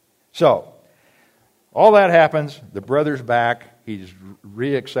 interesting. So, all that happens. The brother's back. He's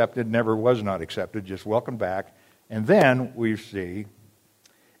reaccepted, never was not accepted, just welcomed back. And then we see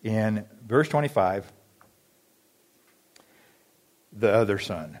in verse 25, the other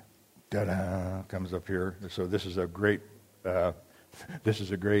son. Da-da, comes up here. So this is a great,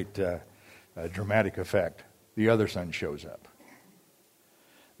 dramatic effect. The other son shows up.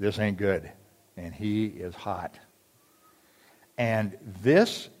 This ain't good. And he is hot. And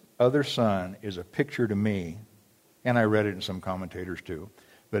this other son is a picture to me, and I read it in some commentators too,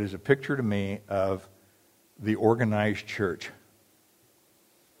 but is a picture to me of the organized church.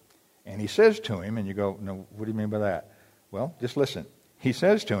 And he says to him, and you go, no, what do you mean by that? Well, just listen. He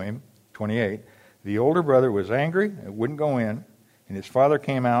says to him, 28, the older brother was angry and wouldn't go in, and his father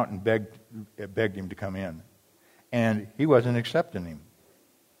came out and begged him to come in. And he wasn't accepting him.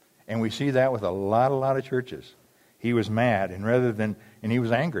 And we see that with a lot of churches. He was mad, and he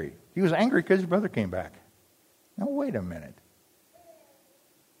was angry. He was angry because his brother came back. Now, wait a minute.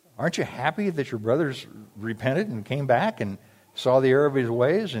 Aren't you happy that your brothers repented and came back and saw the error of his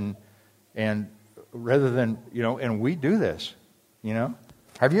ways? And rather than, and we do this,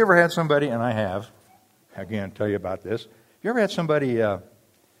 Have you ever had somebody, and I have, again, tell you about this. Have you ever had somebody that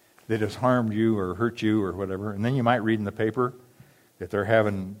has harmed you or hurt you or whatever, and then you might read in the paper that they're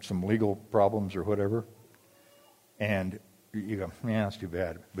having some legal problems or whatever, and you go, yeah, that's too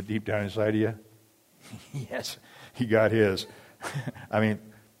bad. But deep down inside of you, yes, he got his. I mean,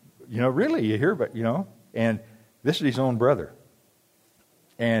 really, you hear about, and this is his own brother.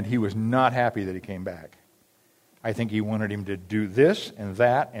 And he was not happy that he came back. I think he wanted him to do this and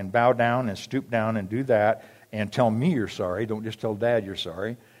that and bow down and stoop down and do that and tell me you're sorry. Don't just tell Dad you're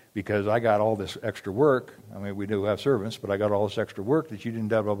sorry, because I got all this extra work. I mean, we do have servants, but I got all this extra work that you didn't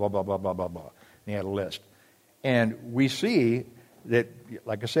do, blah, blah, blah, blah, blah, blah, blah. And he had a list. And we see that,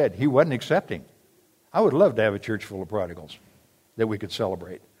 like I said, he wasn't accepting. I would love to have a church full of prodigals that we could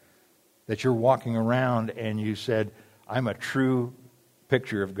celebrate. That you're walking around and you said, I'm a true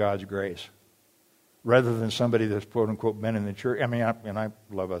picture of God's grace. Rather than somebody that's quote-unquote been in the church. I mean, I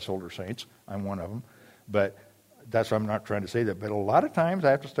love us older saints. I'm one of them. But that's why I'm not trying to say that. But a lot of times,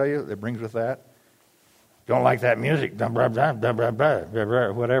 I have to tell you, it brings with that, don't like that music,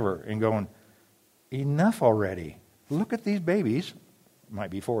 whatever, and going, enough already. Look at these babies, might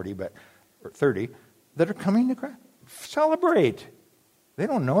be 40, but or 30, that are coming to Christ. Celebrate. They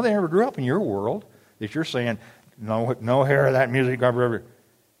don't know. They never grew up in your world that you're saying, no hair, that music,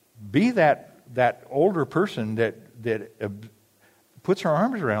 be that older person that puts her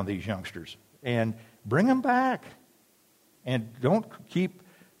arms around these youngsters and bring them back. And don't keep,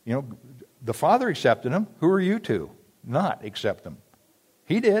 the Father accepted them. Who are you to not accept them?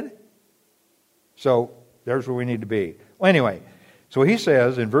 He did. So there's where we need to be. Well, anyway, so he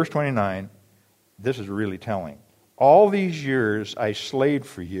says in verse 29, this is really telling. all these years I slaved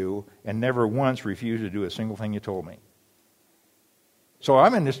for you and never once refused to do a single thing you told me. So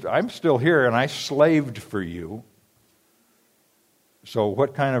I'm still here and I slaved for you. So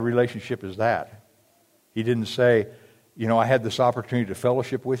what kind of relationship is that? He didn't say, I had this opportunity to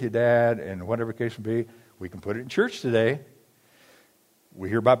fellowship with you, Dad, and whatever the case may be. We can put it in church today. We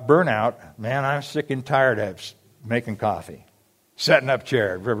hear about burnout. Man, I'm sick and tired of making coffee, setting up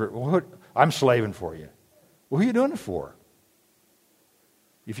chairs. I'm slaving for you. Well, who are you doing it for?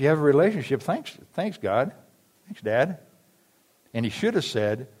 If you have a relationship, thanks God. Thanks, Dad. And he should have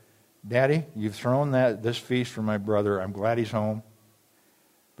said, Daddy, you've thrown this feast for my brother. I'm glad he's home.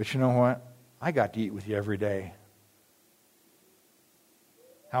 But you know what? I got to eat with you every day.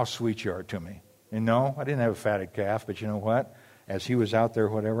 How sweet you are to me. And no, I didn't have a fatted calf, but you know what? As he was out there,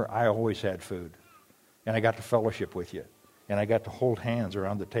 whatever, I always had food. And I got to fellowship with you. And I got to hold hands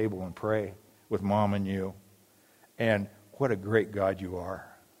around the table and pray with Mom and you. And what a great God you are.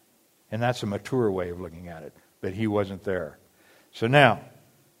 And that's a mature way of looking at it. But he wasn't there. So now,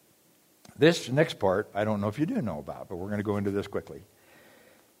 this next part, I don't know if you do know about, but we're going to go into this quickly.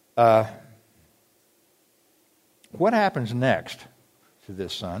 What happens next to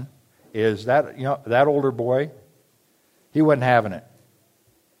this son is that, that older boy, he wasn't having it.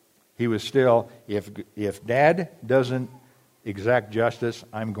 He was still, if Dad doesn't exact justice,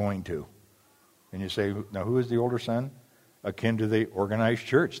 I'm going to. And you say, now who is the older son? Akin to the organized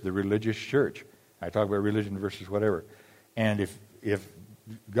church, the religious church. I talk about religion versus whatever. And if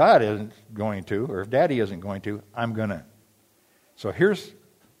God isn't going to, or if Daddy isn't going to, I'm going to. So here's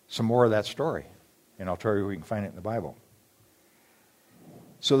some more of that story. And I'll tell you we can find it in the Bible.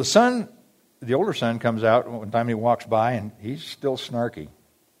 So the older son comes out one time, he walks by, and he's still snarky.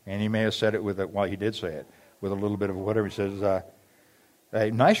 And he may have said it he did say it, with a little bit of whatever. He says,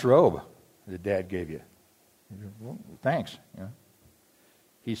 hey, nice robe that Dad gave you. Said, well, thanks.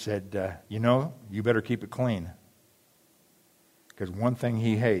 He said, you better keep it clean. Because one thing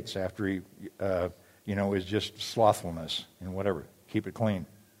he hates after he, is just slothfulness and whatever. Keep it clean.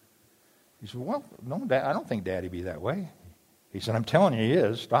 He said, well, no, Dad, I don't think Daddy be that way. He said, I'm telling you he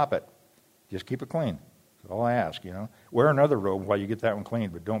is. Stop it. Just keep it clean. That's all I ask, Wear another robe while you get that one clean,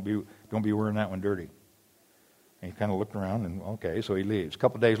 but don't be wearing that one dirty. And he kind of looked around and, okay, so he leaves. A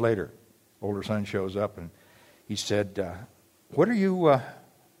couple of days later, older son shows up and he said, what are you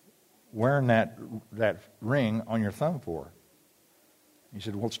wearing that ring on your thumb for? He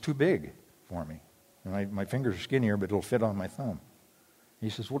said, well, it's too big for me. And my fingers are skinnier, but it'll fit on my thumb. He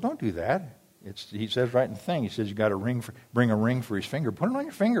says, well, don't do that. He says right in the thing, he says you got to bring a ring for his finger. Put it on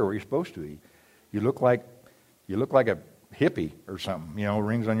your finger where you're supposed to. You look like a hippie or something,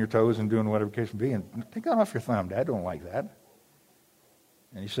 rings on your toes and doing whatever the case may be. And take that off your thumb. Dad don't like that.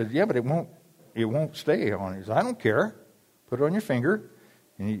 And he said, yeah, but it won't stay on. He said, I don't care. Put it on your finger.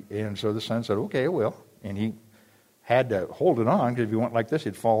 And so the son said, okay, I will. And he had to hold it on, because if he went like this,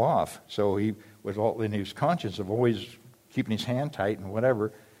 it'd fall off. So he was all in his conscience of always keeping his hand tight and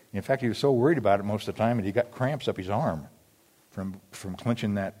whatever. In fact, he was so worried about it most of the time that he got cramps up his arm from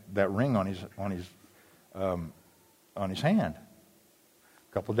clenching that ring on his hand.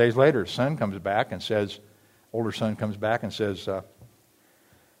 A couple of days later, older son comes back and says, I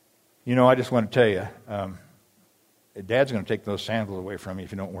just want to tell you, Dad's going to take those sandals away from you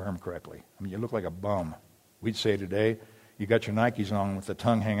if you don't wear them correctly. I mean, you look like a bum. We'd say today, you got your Nikes on with the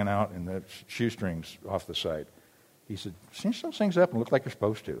tongue hanging out and the shoestrings off the side. He said, cinch those things up and look like you're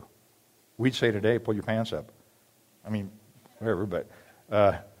supposed to. We'd say today, pull your pants up. I mean, whatever, but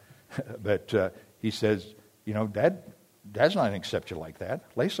he says, Dad's not going to accept you like that.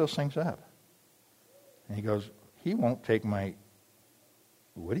 Lace those things up. And he goes, he won't take my,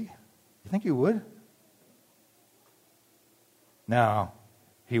 would he? You think he would? No,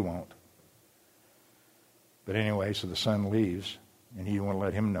 he won't. But anyway, so the son leaves, and he didn't want to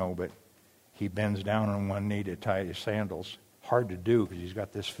let him know, but he bends down on one knee to tie his sandals. Hard to do because he's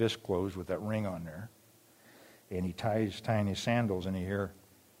got this fist closed with that ring on there. And he tying his sandals, and he hear,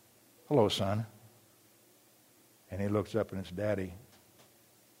 hello, son. And he looks up, and it's Daddy.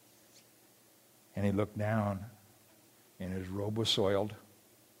 And he looked down, and his robe was soiled.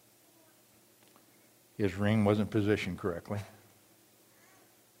 His ring wasn't positioned correctly.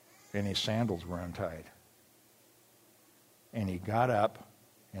 And his sandals were untied. And he got up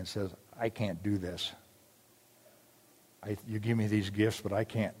and says, I can't do this. You give me these gifts, but I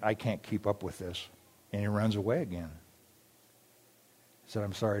can't keep up with this. And he runs away again. He said,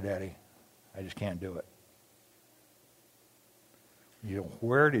 I'm sorry, Daddy. I just can't do it.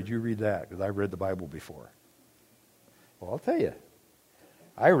 Where did you read that? Because I've read the Bible before. Well, I'll tell you.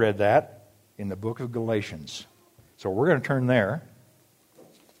 I read that in the book of Galatians. So we're going to turn there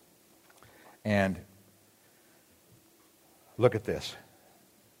and look at this.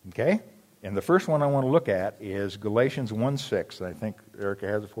 Okay? And the first one I want to look at is Galatians 1:6. I think Erica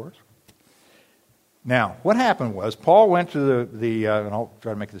has it for us. Now, what happened was Paul went to the and I'll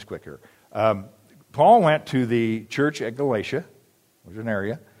try to make this quick here. Paul went to the church at Galatia, which is an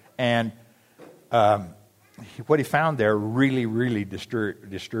area, and what he found there really, really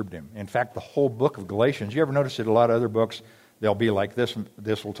disturbed him. In fact, the whole book of Galatians, you ever notice that a lot of other books, they'll be like this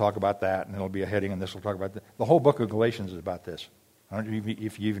will talk about that, and it'll be a heading, and this will talk about that. The whole book of Galatians is about this. I don't know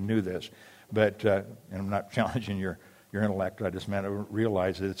if you even knew this, but and I'm not challenging your intellect. I just meant to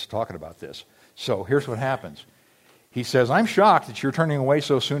realize that it's talking about this. So here's what happens. He says, I'm shocked that you're turning away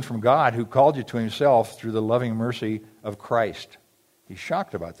so soon from God who called you to himself through the loving mercy of Christ. He's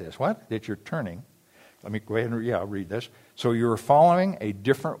shocked about this. What? That you're turning. Let me go ahead and I'll read this. So you're following a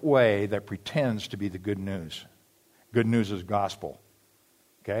different way that pretends to be the good news. Good news is gospel.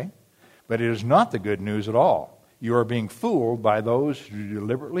 Okay? But it is not the good news at all. You are being fooled by those who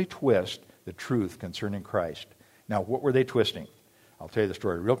deliberately twist the truth concerning Christ. Now, what were they twisting? I'll tell you the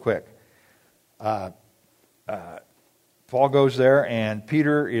story real quick. Paul goes there, and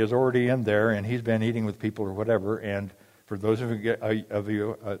Peter is already in there, and he's been eating with people or whatever. And for those of you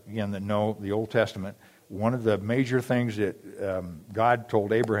again, that know the Old Testament, one of the major things that God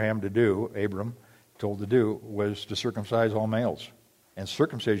told Abram to do, was to circumcise all males. And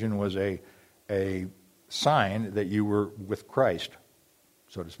circumcision was a sign that you were with Christ,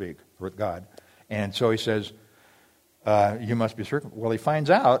 so to speak, with God. And so he says, you must be circumcised. Well, he finds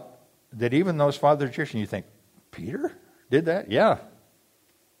out that even those fathers of the church, and you think, Peter did that? Yeah.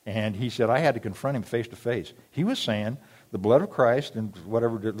 And he said, I had to confront him face to face. He was saying the blood of Christ and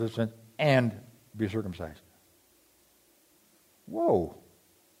whatever, and be circumcised. Whoa.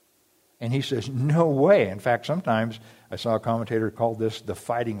 And he says, no way. In fact, sometimes I saw a commentator call this the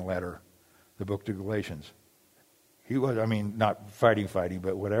fighting letter, the book to Galatians. He was, not fighting,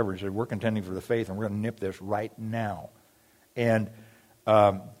 but whatever. He said, we're contending for the faith, and we're going to nip this right now. And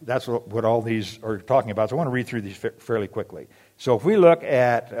that's what all these are talking about. So I want to read through these fairly quickly. So if we look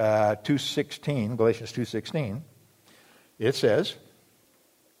at 2:16, Galatians 2:16, it says,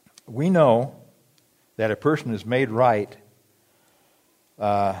 we know that a person is made right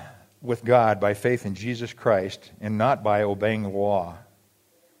with God by faith in Jesus Christ and not by obeying the law.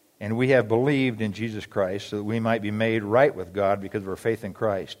 And we have believed in Jesus Christ so that we might be made right with God because of our faith in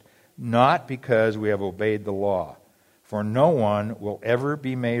Christ, not because we have obeyed the law. For no one will ever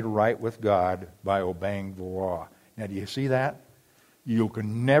be made right with God by obeying the law. Now, do you see that? You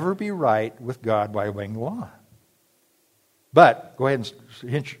can never be right with God by obeying the law. But go ahead and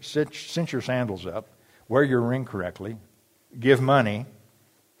cinch your sandals up, wear your ring correctly, give money,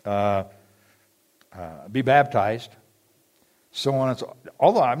 be baptized, so on and so on.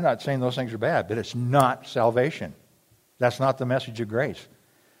 Although I'm not saying those things are bad, but it's not salvation. That's not the message of grace.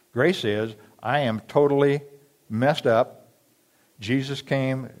 Grace is, I am totally messed up. Jesus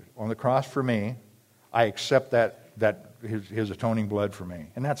came on the cross for me. I accept that his atoning blood for me.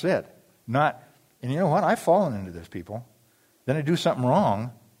 And that's it. And you know what? I've fallen into this, people. Then I do something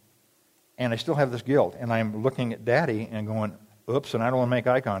wrong, and I still have this guilt. And I'm looking at Daddy and going, oops, and I don't want to make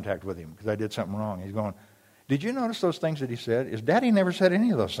eye contact with him because I did something wrong. He's going, did you notice those things that he said? His Daddy never said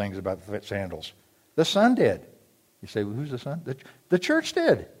any of those things about the sandals. The Son did. You say, well, who's the Son? The church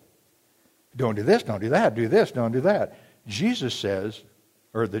did. Don't do this, don't do that, do this, don't do that. Jesus says,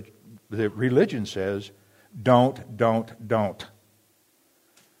 or the religion says, don't. Don't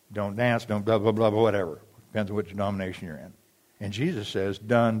dance, don't blah, blah, blah, whatever. Depends on which denomination you're in. And Jesus says,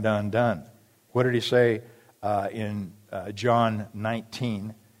 done. What did he say in John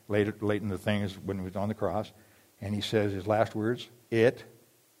 19, late in the things when he was on the cross? And he says his last words, it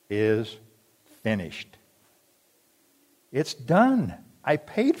is finished. It's done. I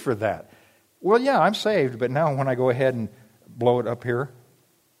paid for that. Well, yeah, I'm saved, but now when I go ahead and blow it up here,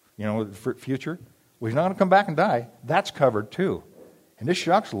 the future, well, he's not going to come back and die. That's covered too. And this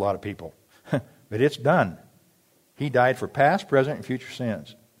shocks a lot of people. But it's done. He died for past, present, and future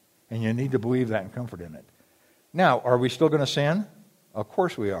sins. And you need to believe that and comfort in it. Now, are we still going to sin? Of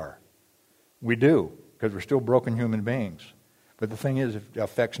course we are. We do, because we're still broken human beings. But the thing is, it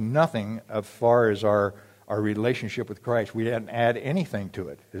affects nothing as far as our relationship with Christ. We didn't add anything to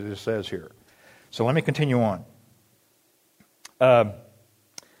it, as it says here. So let me continue on.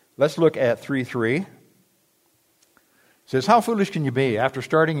 Let's look at 3:3. It says, how foolish can you be? After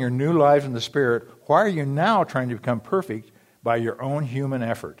starting your new lives in the Spirit, why are you now trying to become perfect by your own human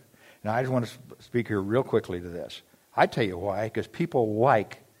effort? Now, I just want to speak here real quickly to this. I tell you why, because people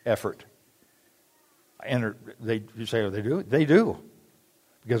like effort. And you say, oh, they do? They do.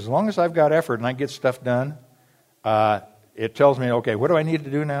 Because as long as I've got effort and I get stuff done, it tells me, okay, what do I need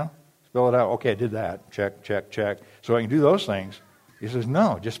to do now? Spell it out. Okay, I did that. Check, check, check. So I can do those things. He says,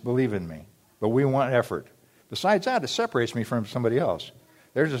 no, just believe in me. But we want effort. Besides that, it separates me from somebody else.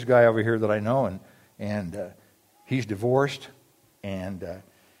 There's this guy over here that I know, and he's divorced, and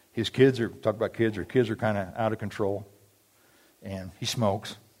his kids are, talk about kids, or kids are kind of out of control, and he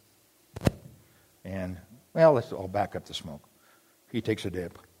smokes. And, well, I'll back up the smoke. He takes a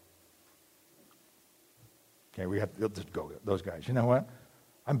dip. Okay, we'll just go, those guys. You know what?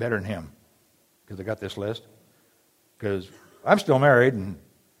 I'm better than him because I got this list. Because I'm still married, and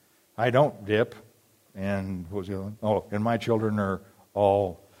I don't dip. And what was the other one? Oh, and my children are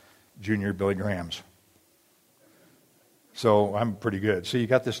all junior Billy Grahams. So I'm pretty good. So you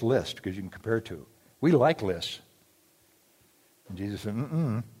got this list because you can compare it to. We like lists. And Jesus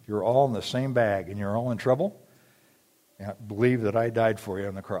said, you're all in the same bag, and you're all in trouble. Now, believe that I died for you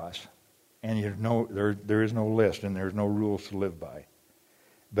on the cross. And you know there is no list, and there's no rules to live by.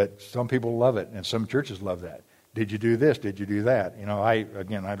 But some people love it, and some churches love that. Did you do this? Did you do that? You know, I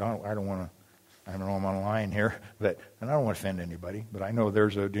don't want to. I don't know I'm on a line here, and I don't want to offend anybody. But I know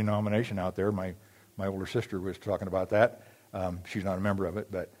there's a denomination out there. My older sister was talking about that. She's not a member of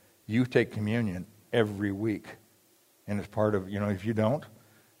it, but you take communion every week, and it's part of. You know, if you don't,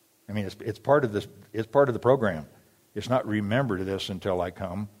 I mean, it's part of this. It's part of the program. It's not remember this until I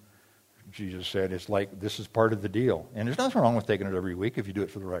come. Jesus said it's like this is part of the deal. And there's nothing wrong with taking it every week if you do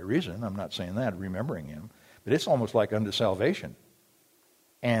it for the right reason. I'm not saying that, remembering him. But it's almost like unto salvation.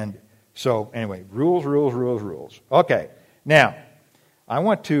 And so, anyway, rules. Okay, now, I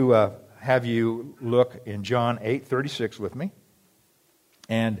want to have you look in John 8:36 with me.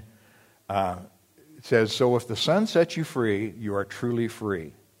 And it says, so if the Son sets you free, you are truly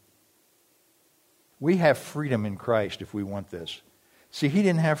free. We have freedom in Christ if we want this. See, he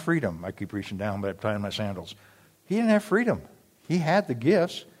didn't have freedom. I keep reaching down, but I'm tying my sandals. He didn't have freedom. He had the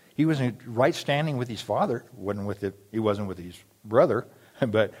gifts. He was in right standing with his Father. He wasn't with his brother,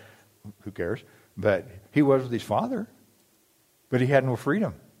 but who cares? But he was with his Father. But he had no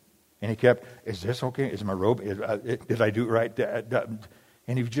freedom. And he kept, is this okay? Is my robe, did I do it right?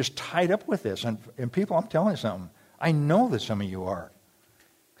 And he was just tied up with this. And people, I'm telling you something. I know that some of you are.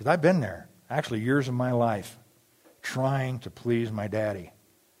 Because I've been there. Actually, years of my life. Trying to please my daddy.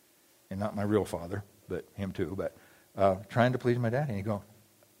 And not my real father, but him too. But trying to please my daddy. And you go,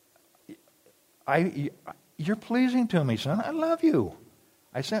 you're pleasing to me, son. I love you.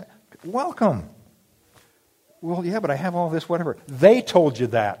 I said, welcome. Well, yeah, but I have all this, whatever. They told you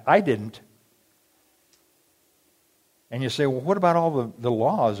that. I didn't. And you say, well, what about all the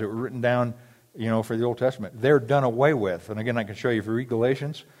laws that were written down, for the Old Testament? They're done away with. And again, I can show you if you read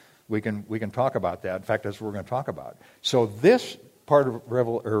Galatians, we can talk about that. In fact, that's what we're going to talk about. So this part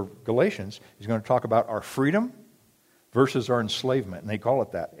of Galatians is going to talk about our freedom versus our enslavement, and they call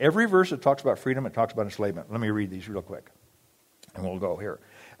it that. Every verse that talks about freedom, it talks about enslavement. Let me read these real quick, and we'll go here.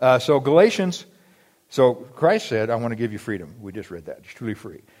 So Christ said, I want to give you freedom. We just read that. It's truly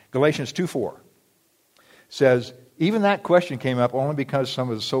free. Galatians 2:4 says, even that question came up only because some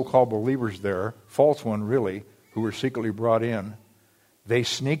of the so-called believers there, false one really, who were secretly brought in, they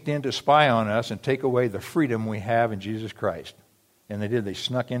sneaked in to spy on us and take away the freedom we have in Jesus Christ. And they did. They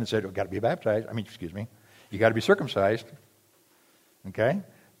snuck in and said, got to be baptized. You got to be circumcised. Okay?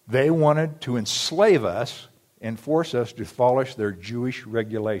 They wanted to enslave us and force us to follow their Jewish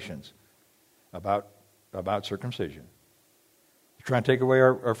regulations about circumcision. They're trying to take away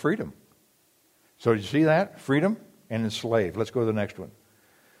our freedom. So did you see that? Freedom and enslaved. Let's go to the next one.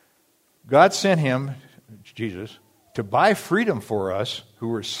 God sent him, Jesus, to buy freedom for us who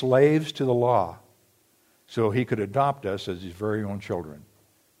were slaves to the law so he could adopt us as his very own children.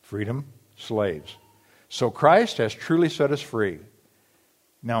 Freedom, slaves. So Christ has truly set us free.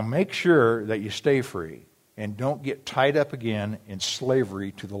 Now make sure that you stay free and don't get tied up again in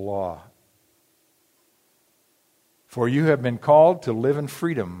slavery to the law. For you have been called to live in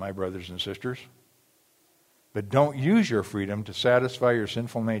freedom, my brothers and sisters. But don't use your freedom to satisfy your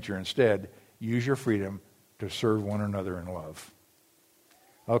sinful nature. Instead, use your freedom to serve one another in love.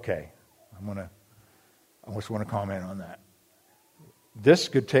 Okay, I just want to comment on that. This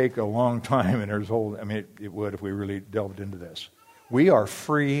could take a long time, and it would if we really delved into this. We are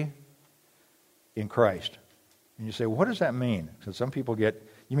free in Christ. And you say, well, what does that mean? So some people you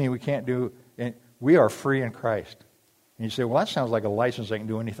mean we can't do, and we are free in Christ. And you say, well, that sounds like a license I can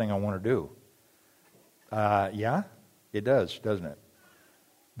do anything I want to do. Yeah, it does, doesn't it?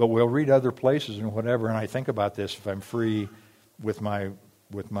 But we'll read other places and whatever, and I think about this, if I'm free with my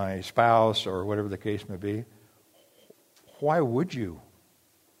with my spouse or whatever the case may be, why would you?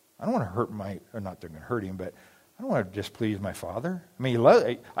 I don't want to hurt or not that I'm going to hurt him, but I don't want to displease my father. I mean,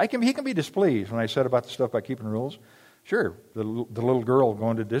 he can be displeased when I said about the stuff about keeping rules. Sure, the little girl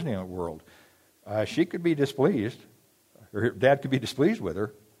going to Disney World, she could be displeased, or her dad could be displeased with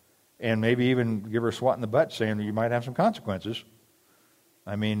her, and maybe even give her a swat in the butt saying you might have some consequences.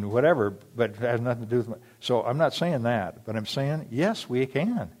 I mean, whatever, but it has nothing to do with So I'm not saying that, but I'm saying, yes, we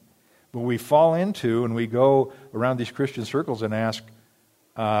can. But we fall into and we go around these Christian circles and ask,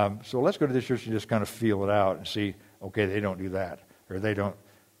 so let's go to this church and just kind of feel it out and see, okay, they don't do that, or they don't.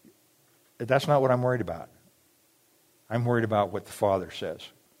 That's not what I'm worried about. I'm worried about what the Father says.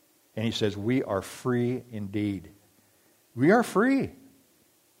 And He says, we are free indeed. We are free.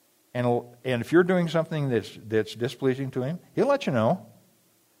 And if you're doing something that's displeasing to Him, He'll let you know.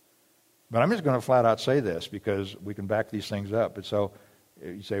 But I'm just going to flat out say this because we can back these things up. And so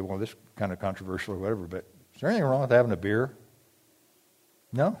you say, well, this is kind of controversial or whatever, but is there anything wrong with having a beer?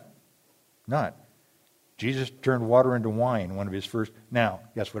 No, not. Jesus turned water into wine, one of His first. Now,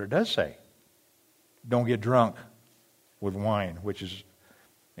 guess what it does say? Don't get drunk with wine, which is,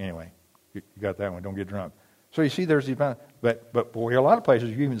 anyway, you got that one, don't get drunk. So you see there's the, but boy, a lot of places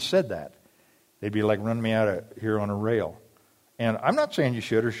you even said that. They'd be like running me out of here on a rail. And I'm not saying you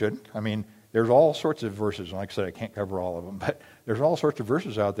should or shouldn't. I mean, there's all sorts of verses. And like I said, I can't cover all of them. But there's all sorts of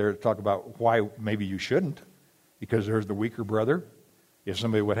verses out there that talk about why maybe you shouldn't. Because there's the weaker brother. If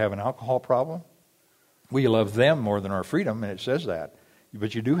somebody would have an alcohol problem, we love them more than our freedom. And it says that.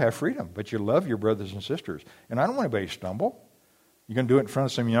 But you do have freedom. But you love your brothers and sisters. And I don't want anybody to stumble. You're going to do it in front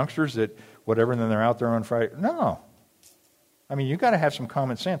of some youngsters that whatever, and then they're out there on Friday. No. I mean, you've got to have some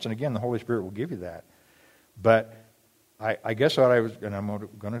common sense. And again, the Holy Spirit will give you that. But I guess what I was, and I'm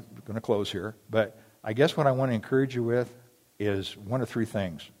going to close here, but I guess what I want to encourage you with is one of three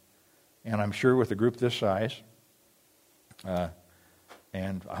things. And I'm sure with a group this size,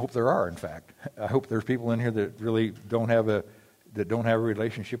 and I hope there are, in fact, I hope there's people in here that really don't have a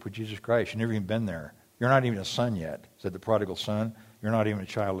relationship with Jesus Christ. You've never even been there. You're not even a son yet, said the prodigal son. You're not even a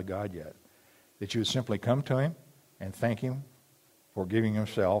child of God yet. That you would simply come to Him and thank Him for giving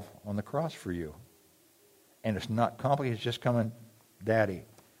Himself on the cross for you. And it's not complicated. It's just coming, Daddy.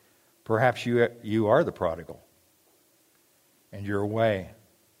 Perhaps you are the prodigal. And you're away.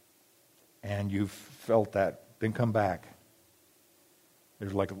 And you've felt that. Then come back.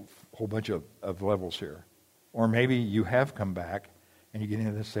 There's like a whole bunch of levels here. Or maybe you have come back and you get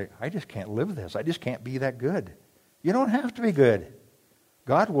into this and say, I just can't live this. I just can't be that good. You don't have to be good.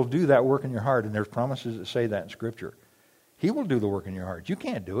 God will do that work in your heart. And there's promises that say that in Scripture. He will do the work in your heart. You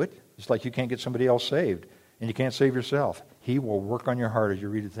can't do it. It's like you can't get somebody else saved. And you can't save yourself. He will work on your heart as you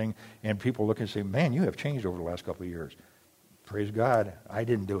read the thing. And people look and say, man, you have changed over the last couple of years. Praise God. I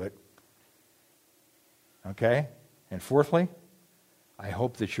didn't do it. Okay? And fourthly, I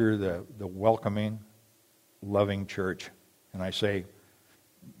hope that you're the welcoming, loving church. And I say,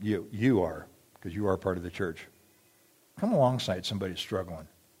 you are, because you are part of the church. Come alongside somebody struggling.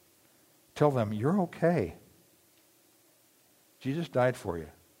 Tell them, you're okay. Jesus died for you.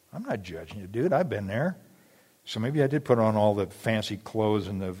 I'm not judging you, dude. I've been there. So maybe I did put on all the fancy clothes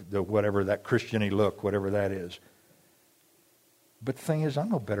and the whatever, that Christian-y look, whatever that is. But the thing is, I'm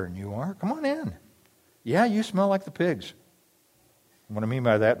no better than you are. Come on in. Yeah, you smell like the pigs. What I mean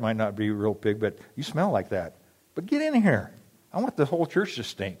by that might not be a real pig, but you smell like that. But get in here. I want the whole church to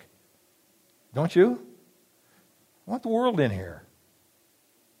stink. Don't you? I want the world in here.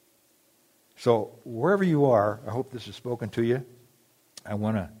 So wherever you are, I hope this has spoken to you. I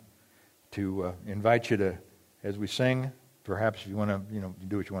want to invite you to, as we sing, perhaps if you want to,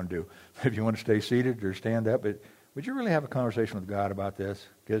 do what you want to do. If you want to stay seated or stand up, but would you really have a conversation with God about this?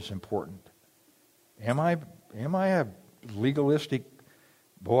 Because it's important. Am I a legalistic,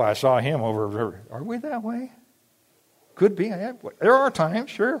 boy, I saw him over, are we that way? Could be. There are times,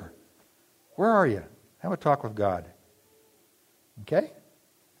 sure. Where are you? Have a talk with God. Okay?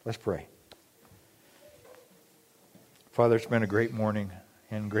 Let's pray. Father, it's been a great morning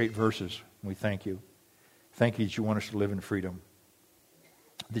and great verses. We thank you. Thank you that you want us to live in freedom.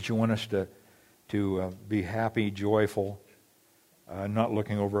 That you want us to be happy, joyful, not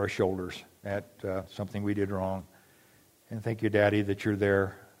looking over our shoulders at something we did wrong. And thank you, Daddy, that you're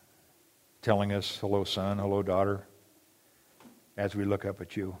there telling us, hello, son, hello, daughter, as we look up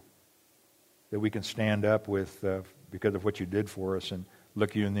at you. That we can stand up with because of what you did for us and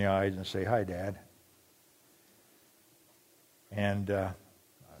look you in the eyes and say, hi, Dad. And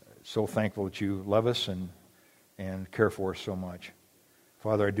so thankful that you love us and care for us so much.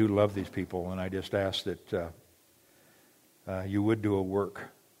 Father, I do love these people, and I just ask that you would do a work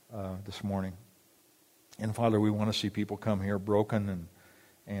this morning. And Father, we want to see people come here broken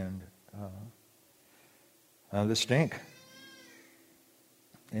and that stink.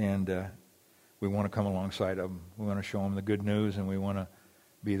 And we want to come alongside of them. We want to show them the good news, and we want to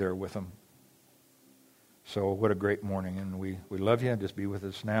be there with them. So what a great morning, and we love you. Just be with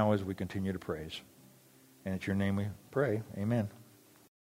us now as we continue to praise. And it's your name we pray. Amen.